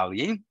deployed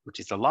value, which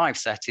is the live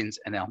settings.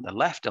 And on the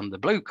left, on the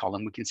blue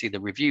column, we can see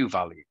the review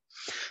value.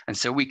 And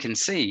so we can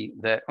see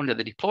that under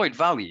the deployed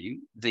value,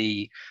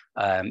 the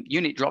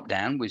unit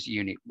drop-down was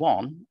unit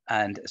 1.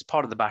 And as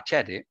part of the batch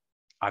edit,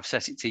 I've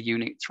set it to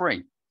unit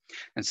 3.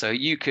 And so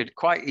you could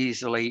quite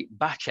easily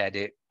batch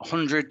edit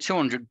 100,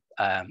 200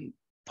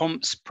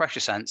 pumps, pressure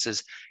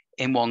sensors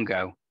in one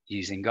go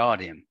using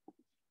Guardian.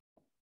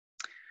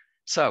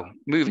 So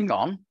moving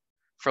on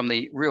from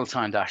the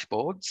real-time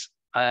dashboards,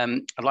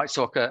 I'd like to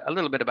talk a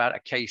little bit about a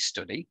case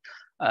study.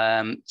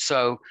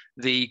 So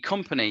the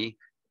company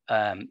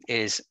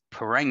is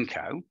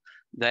Perenco.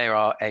 They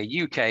are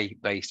a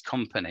UK-based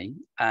company,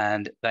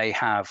 and they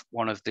have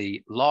one of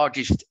the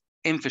largest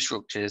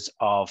infrastructures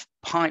of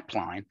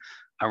pipeline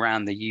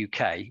around the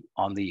UK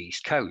on the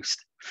East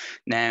Coast.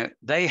 Now,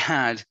 they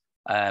had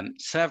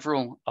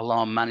several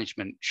alarm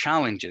management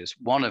challenges,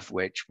 one of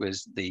which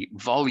was the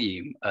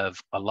volume of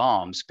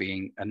alarms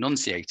being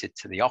enunciated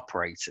to the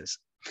operators.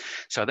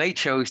 So they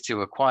chose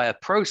to acquire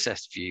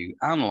ProcessVue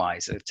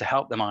Analyzer to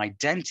help them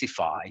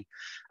identify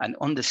and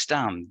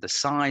understand the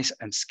size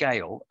and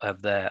scale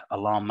of their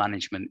alarm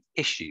management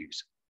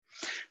issues.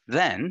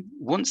 Then,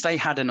 once they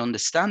had an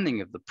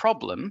understanding of the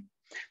problem,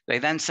 they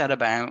then set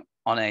about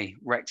on a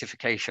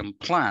rectification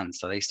plan.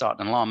 So they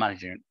started an alarm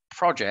management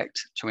project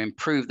to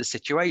improve the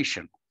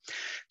situation.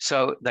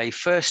 So they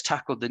first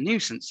tackled the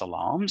nuisance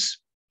alarms,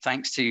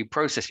 thanks to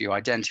ProcessVue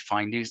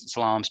identifying nuisance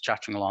alarms,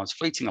 chattering alarms,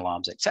 fleeting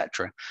alarms,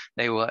 etc.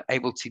 They were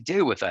able to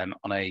deal with them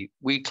on a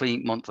weekly,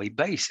 monthly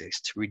basis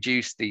to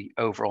reduce the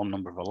overall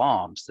number of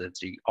alarms. There's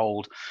the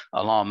old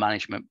alarm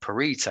management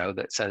Pareto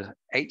that says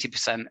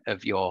 80%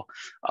 of your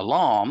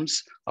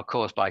alarms are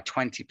caused by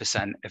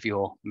 20% of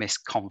your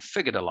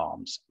misconfigured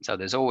alarms. So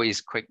there's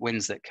always quick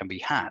wins that can be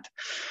had.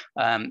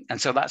 And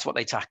so that's what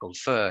they tackled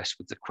first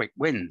with the quick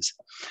wins.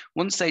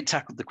 Once they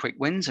tackled the quick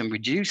wins and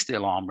reduced the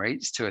alarm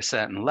rates to a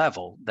certain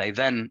level, they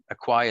then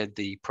acquired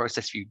the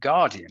ProcessVue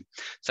Guardian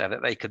so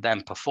that they could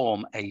then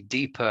perform a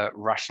deeper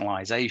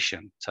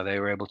rationalization. So they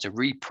were able to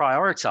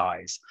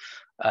reprioritize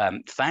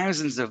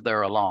thousands of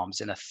their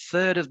alarms in a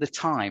third of the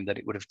time that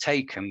it would have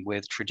taken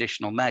with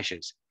traditional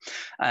measures.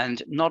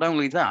 And not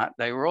only that,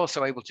 they were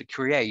also able to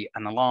create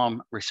an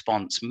alarm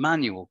response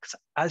manual, because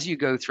as you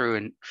go through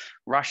and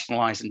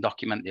rationalize and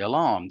document the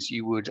alarms,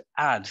 you would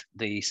add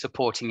the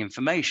supporting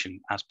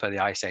information as per the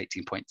ISO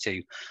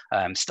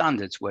 18.2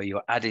 standards, where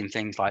you're adding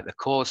things like the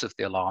cause of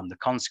the alarm, the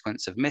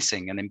consequence of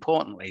missing, and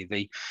importantly,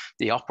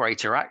 the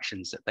operator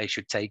actions that they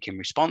should take in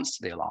response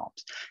to the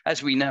alarms.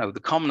 As we know,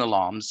 the common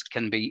alarms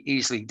can be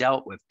easily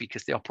dealt with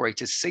because the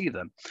operators see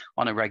them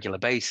on a regular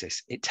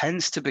basis. It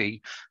tends to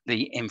be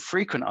the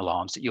infrequent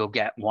alarms that you'll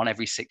get one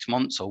every 6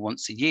 months or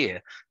once a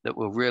year that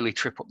will really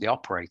trip up the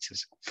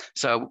operators.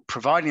 So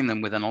providing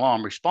them with an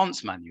alarm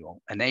response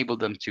manual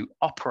enabled them to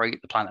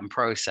operate the plant and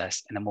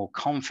process in a more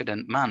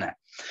confident manner.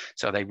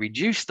 So they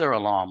reduced their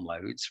alarm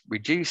loads,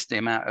 reduced the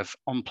amount of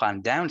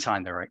unplanned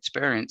downtime they're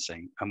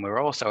experiencing, and we're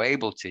also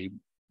able to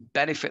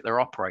benefit their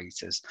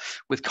operators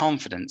with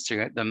confidence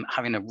through them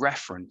having a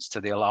reference to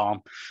the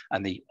alarm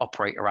and the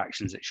operator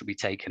actions that should be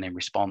taken in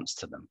response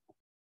to them.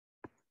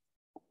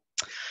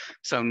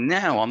 So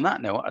now on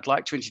that note, I'd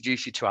like to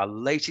introduce you to our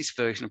latest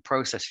version of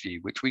ProcessVue,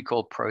 which we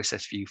call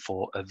ProcessVue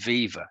for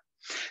AVEVA.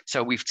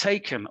 So we've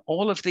taken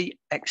all of the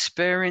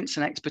experience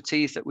and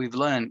expertise that we've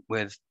learned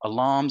with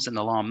alarms and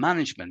alarm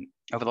management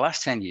over the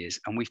last 10 years,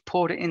 and we've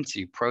poured it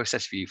into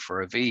ProcessVue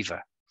for AVEVA.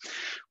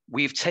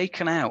 We've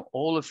taken out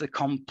all of the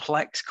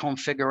complex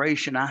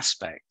configuration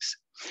aspects.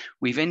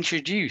 We've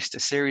introduced a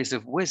series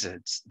of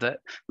wizards that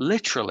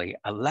literally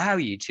allow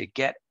you to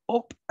get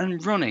up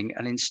and running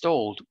and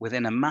installed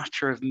within a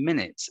matter of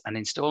minutes, and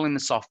installing the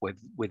software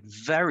with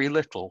very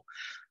little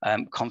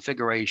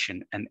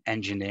configuration and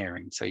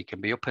engineering. So you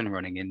can be up and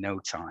running in no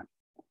time.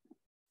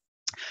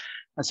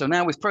 And so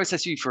now with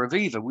ProcessVue for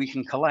AVEVA, we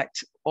can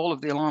collect all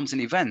of the alarms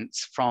and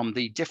events from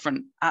the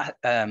different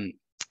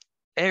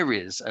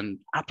areas and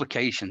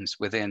applications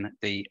within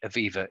the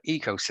AVEVA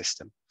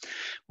ecosystem.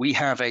 We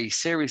have a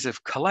series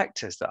of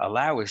collectors that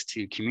allow us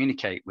to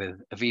communicate with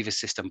AVEVA's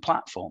system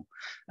platform,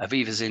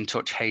 AVEVA's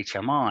InTouch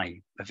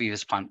HMI,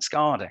 AVEVA's Plant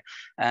SCADA,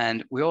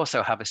 and we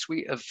also have a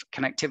suite of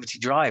connectivity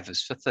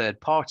drivers for third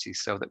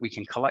parties so that we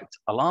can collect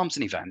alarms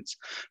and events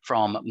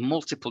from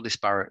multiple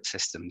disparate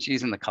systems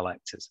using the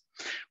collectors.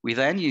 We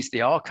then use the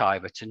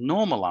archiver to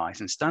normalize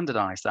and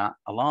standardize that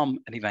alarm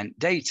and event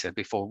data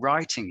before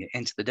writing it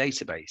into the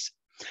database.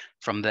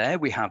 From there,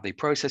 we have the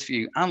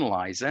ProcessVue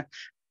analyzer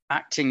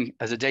acting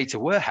as a data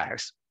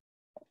warehouse,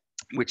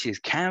 which is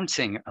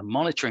counting and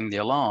monitoring the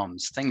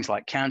alarms, things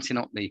like counting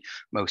up the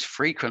most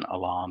frequent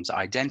alarms,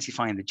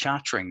 identifying the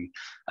chattering,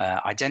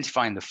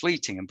 identifying the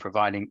fleeting, and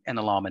providing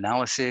in-alarm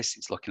analysis.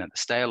 It's looking at the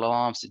stale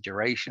alarms, the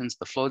durations,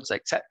 the floods,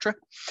 etc.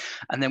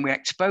 And then we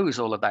expose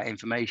all of that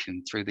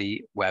information through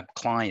the web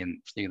client,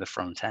 through the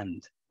front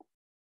end.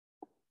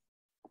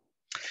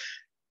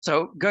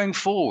 So going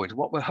forward,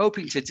 what we're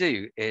hoping to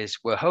do is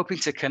we're hoping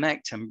to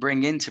connect and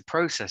bring into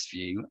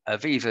ProcessVue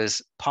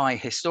AVEVA's Pi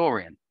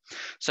historian.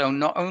 So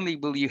not only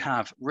will you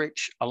have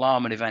rich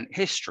alarm and event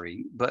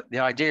history, but the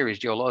idea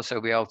is you'll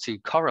also be able to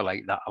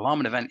correlate that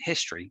alarm and event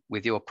history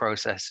with your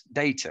process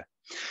data.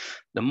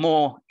 The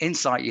more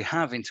insight you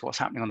have into what's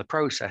happening on the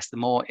process, the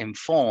more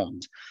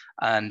informed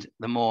and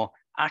the more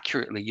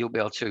accurately you'll be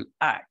able to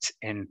act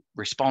in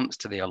response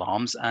to the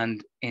alarms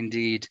and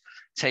indeed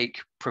take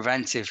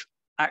preventive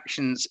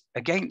actions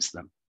against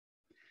them.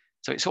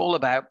 So it's all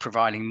about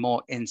providing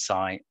more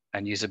insight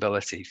and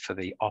usability for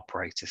the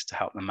operators to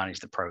help them manage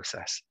the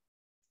process.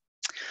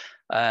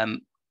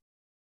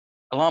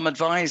 Alarm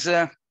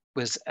Advisor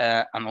was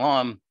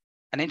an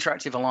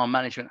interactive alarm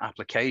management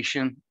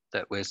application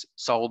that was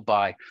sold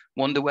by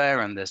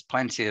Wonderware, and there's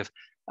plenty of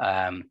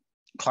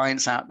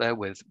clients out there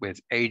with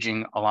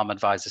aging Alarm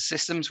Advisor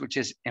systems, which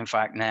is in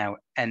fact now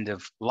end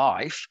of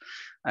life.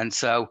 And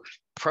so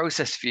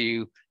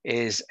ProcessVue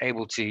is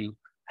able to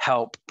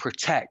help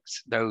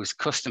protect those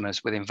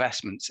customers with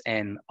investments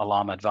in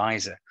Alarm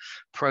Advisor.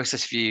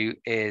 ProcessVue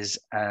is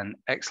an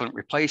excellent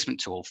replacement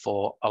tool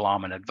for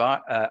Alarm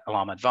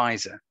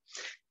Advisor.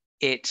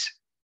 It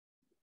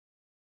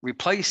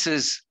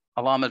replaces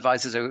Alarm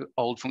Advisor's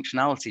old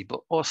functionality,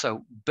 but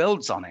also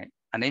builds on it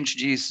and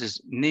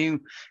introduces new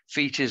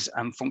features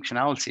and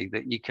functionality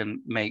that you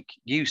can make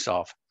use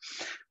of.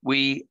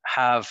 We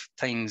have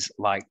things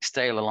like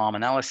stale alarm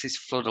analysis,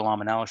 flood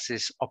alarm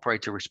analysis,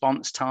 operator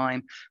response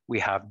time. We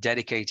have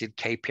dedicated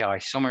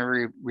KPI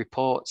summary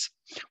reports.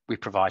 We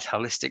provide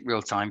holistic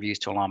real-time views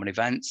to alarm and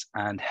events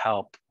and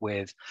help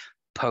with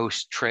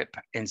post-trip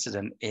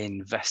incident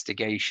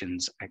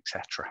investigations,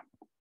 etc.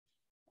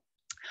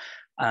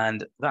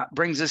 And that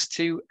brings us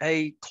to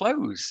a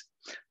close.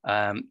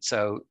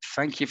 So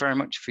thank you very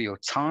much for your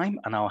time,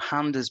 and I'll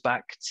hand us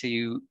back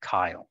to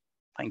Kyle.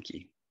 Thank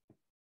you.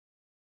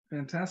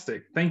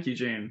 Fantastic. Thank you,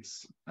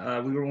 James. We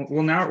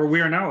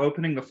are now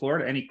opening the floor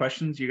to any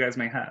questions you guys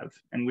may have.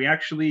 And we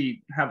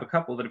actually have a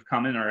couple that have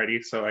come in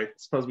already, so I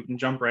suppose we can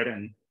jump right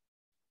in.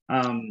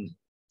 All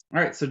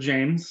right, so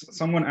James,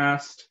 someone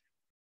asked,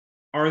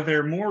 are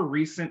there more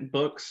recent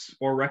books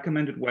or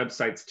recommended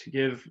websites to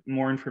give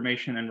more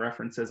information and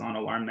references on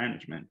alarm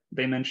management?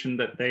 They mentioned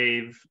that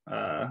they've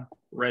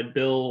read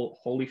Bill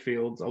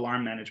Holyfield's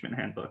Alarm Management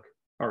Handbook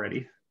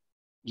already.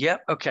 Yeah,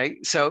 okay.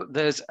 So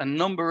there's a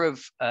number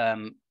of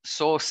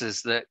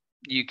sources that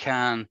you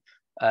can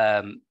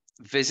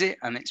visit,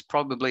 and it's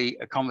probably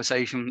a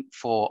conversation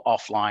for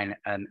offline,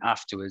 and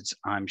afterwards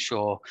I'm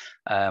sure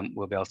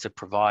we'll be able to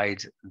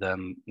provide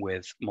them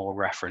with more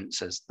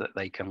references that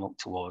they can look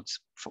towards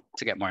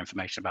to get more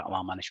information about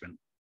alarm management.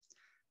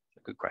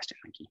 Good question,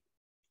 thank you.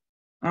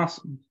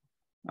 Awesome.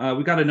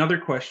 We got another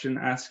question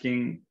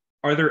asking,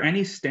 are there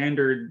any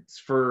standards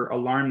for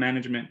alarm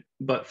management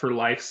but for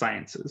life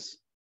sciences?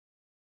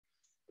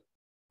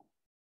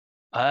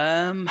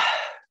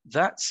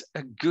 That's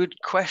a good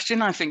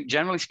question. I think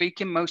generally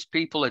speaking, most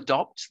people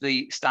adopt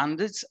the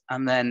standards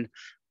and then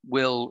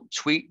will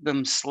tweak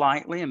them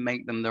slightly and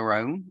make them their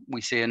own.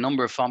 We see a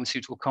number of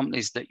pharmaceutical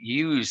companies that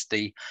use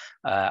the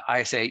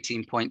ISA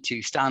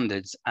 18.2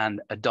 standards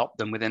and adopt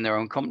them within their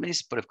own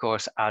companies, but of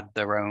course add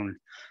their own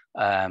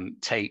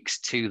takes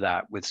to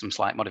that with some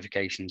slight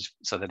modifications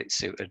so that it's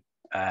suited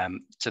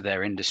to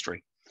their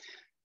industry.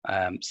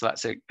 So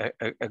that's a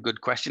good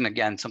question.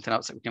 Again, something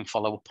else that we can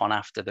follow up on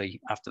after the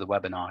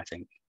webinar, I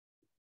think.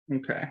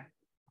 Okay.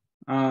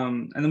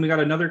 And then we got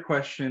another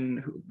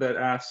question that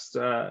asked,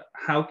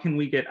 how can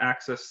we get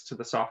access to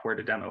the software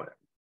to demo it?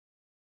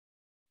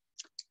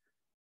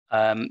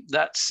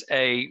 That's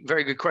a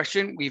very good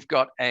question. We've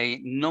got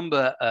a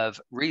number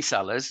of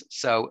resellers.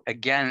 So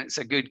again, it's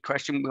a good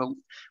question.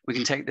 We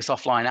can take this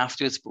offline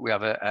afterwards, but we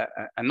have a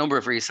number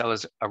of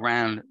resellers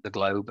around the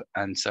globe.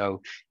 And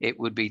so it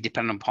would be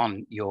dependent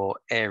upon your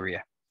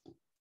area.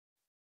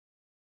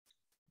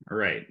 All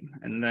right.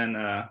 And then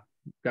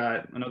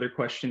got another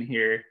question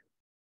here.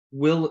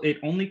 Will it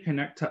only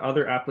connect to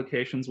other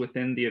applications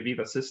within the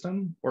AVEVA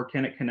system, or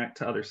can it connect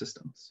to other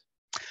systems?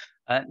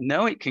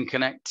 No, it can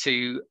connect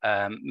to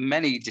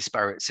many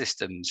disparate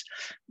systems.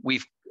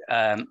 We've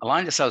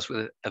aligned ourselves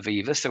with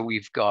AVEVA, so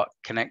we've got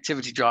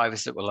connectivity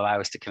drivers that will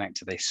allow us to connect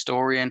to the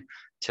historian,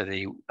 to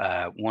the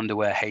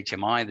Wonderware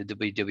HMI, the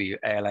WW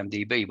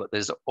ALMDB, but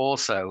there's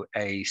also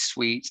a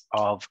suite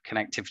of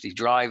connectivity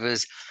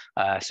drivers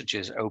such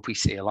as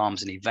OPC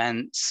alarms and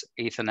events,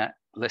 Ethernet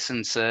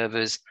listen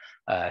servers,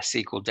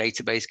 SQL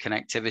database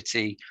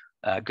connectivity,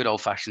 good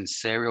old-fashioned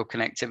serial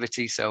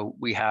connectivity. So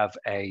we have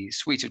a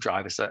suite of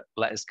drivers that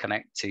let us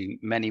connect to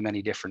many,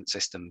 many different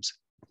systems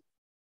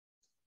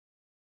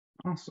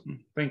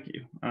Awesome, thank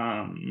you.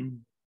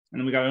 And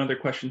then we got another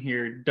question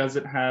here. Does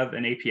it have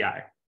an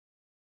API?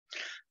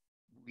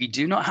 We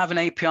do not have an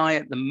API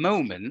at the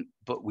moment,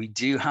 but we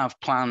do have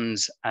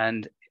plans,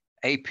 and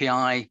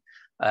API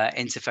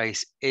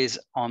interface is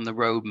on the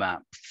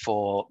roadmap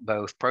for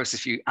both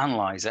ProcessVue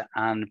Analyzer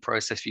and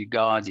ProcessVue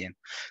Guardian.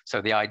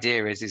 So the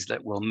idea is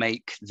that we'll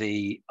make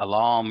the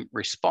alarm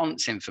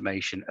response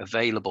information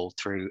available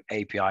through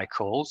API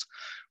calls.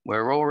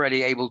 We're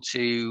already able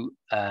to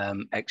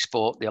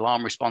export the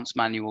alarm response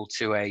manual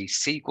to a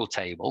SQL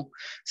table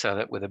so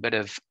that with a bit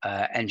of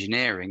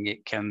engineering,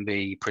 it can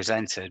be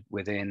presented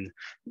within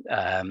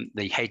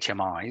the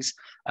HMIs.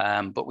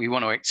 But we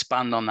want to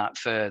expand on that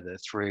further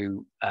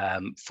through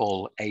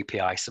full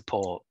API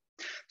support.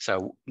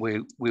 So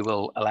we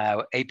will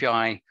allow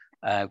API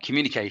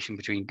communication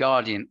between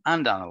Guardian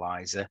and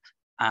Analyzer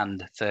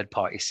and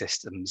third-party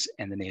systems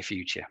in the near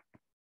future.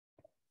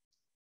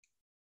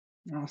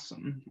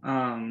 Awesome.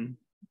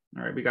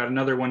 All right, we got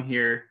another one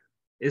here.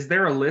 Is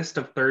there a list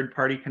of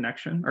third-party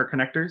connection or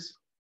connectors?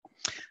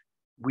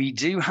 We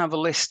do have a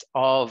list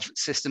of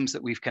systems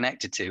that we've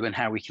connected to and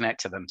how we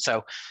connect to them.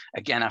 So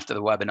again, after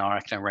the webinar,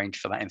 I can arrange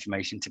for that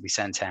information to be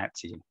sent out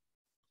to you.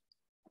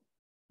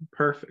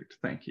 Perfect,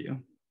 thank you.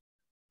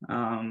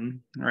 All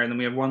right, then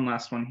we have one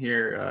last one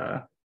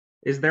here.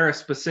 Is there a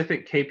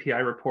specific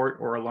KPI report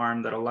or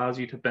alarm that allows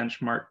you to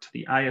benchmark to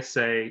the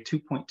ISA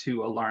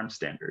 2.2 alarm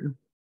standard?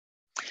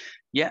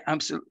 Yeah,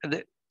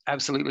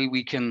 absolutely.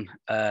 We can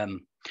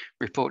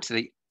report to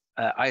the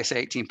ISA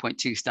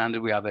 18.2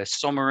 standard. We have a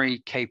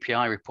summary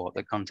KPI report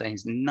that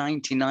contains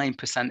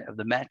 99% of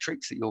the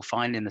metrics that you'll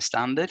find in the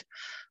standard.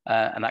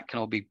 And that can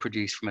all be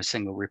produced from a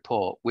single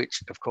report,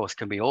 which of course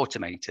can be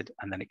automated,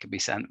 and then it can be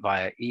sent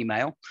via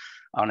email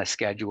on a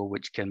schedule,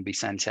 which can be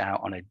sent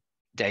out on a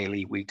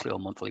daily, weekly, or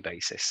monthly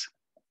basis.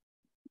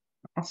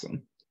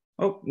 Awesome.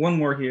 Oh, one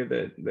more here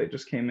that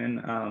just came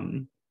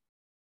in.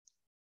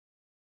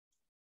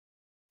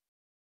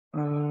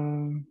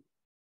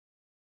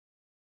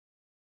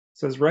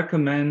 Says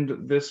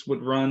recommend this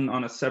would run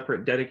on a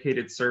separate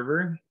dedicated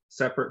server,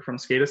 separate from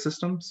SCADA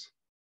systems.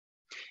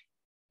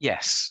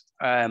 Yes,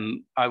 I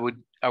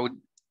would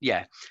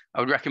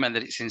recommend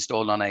that it's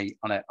installed on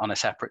a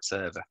separate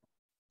server.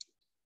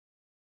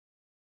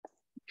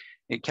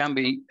 It can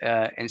be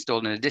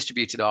installed in a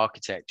distributed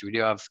architecture. We do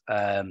have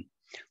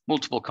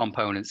multiple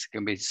components that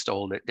can be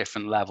installed at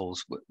different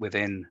levels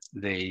within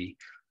the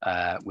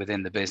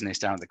business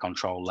down at the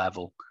control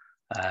level.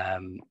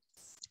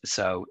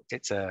 So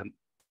it's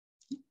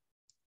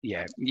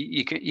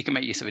you can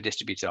make use of a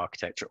distributed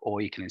architecture,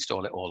 or you can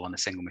install it all on a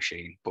single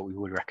machine, but we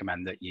would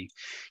recommend that you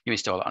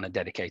install it on a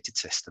dedicated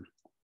system.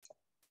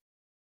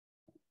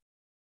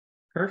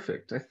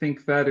 Perfect. I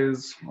think that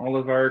is all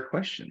of our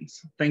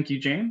questions. Thank you,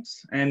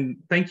 James. And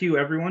thank you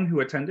everyone who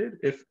attended.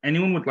 If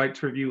anyone would like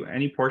to review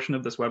any portion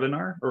of this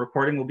webinar, a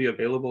recording will be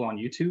available on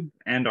YouTube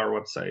and our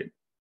website,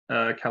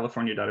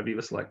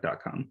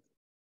 california.avevaselect.com.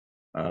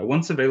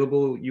 Once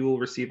available, you will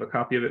receive a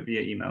copy of it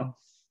via email.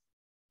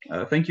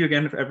 Thank you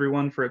again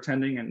everyone for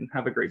attending, and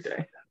have a great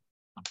day.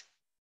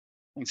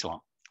 Thanks a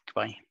lot.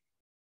 Goodbye.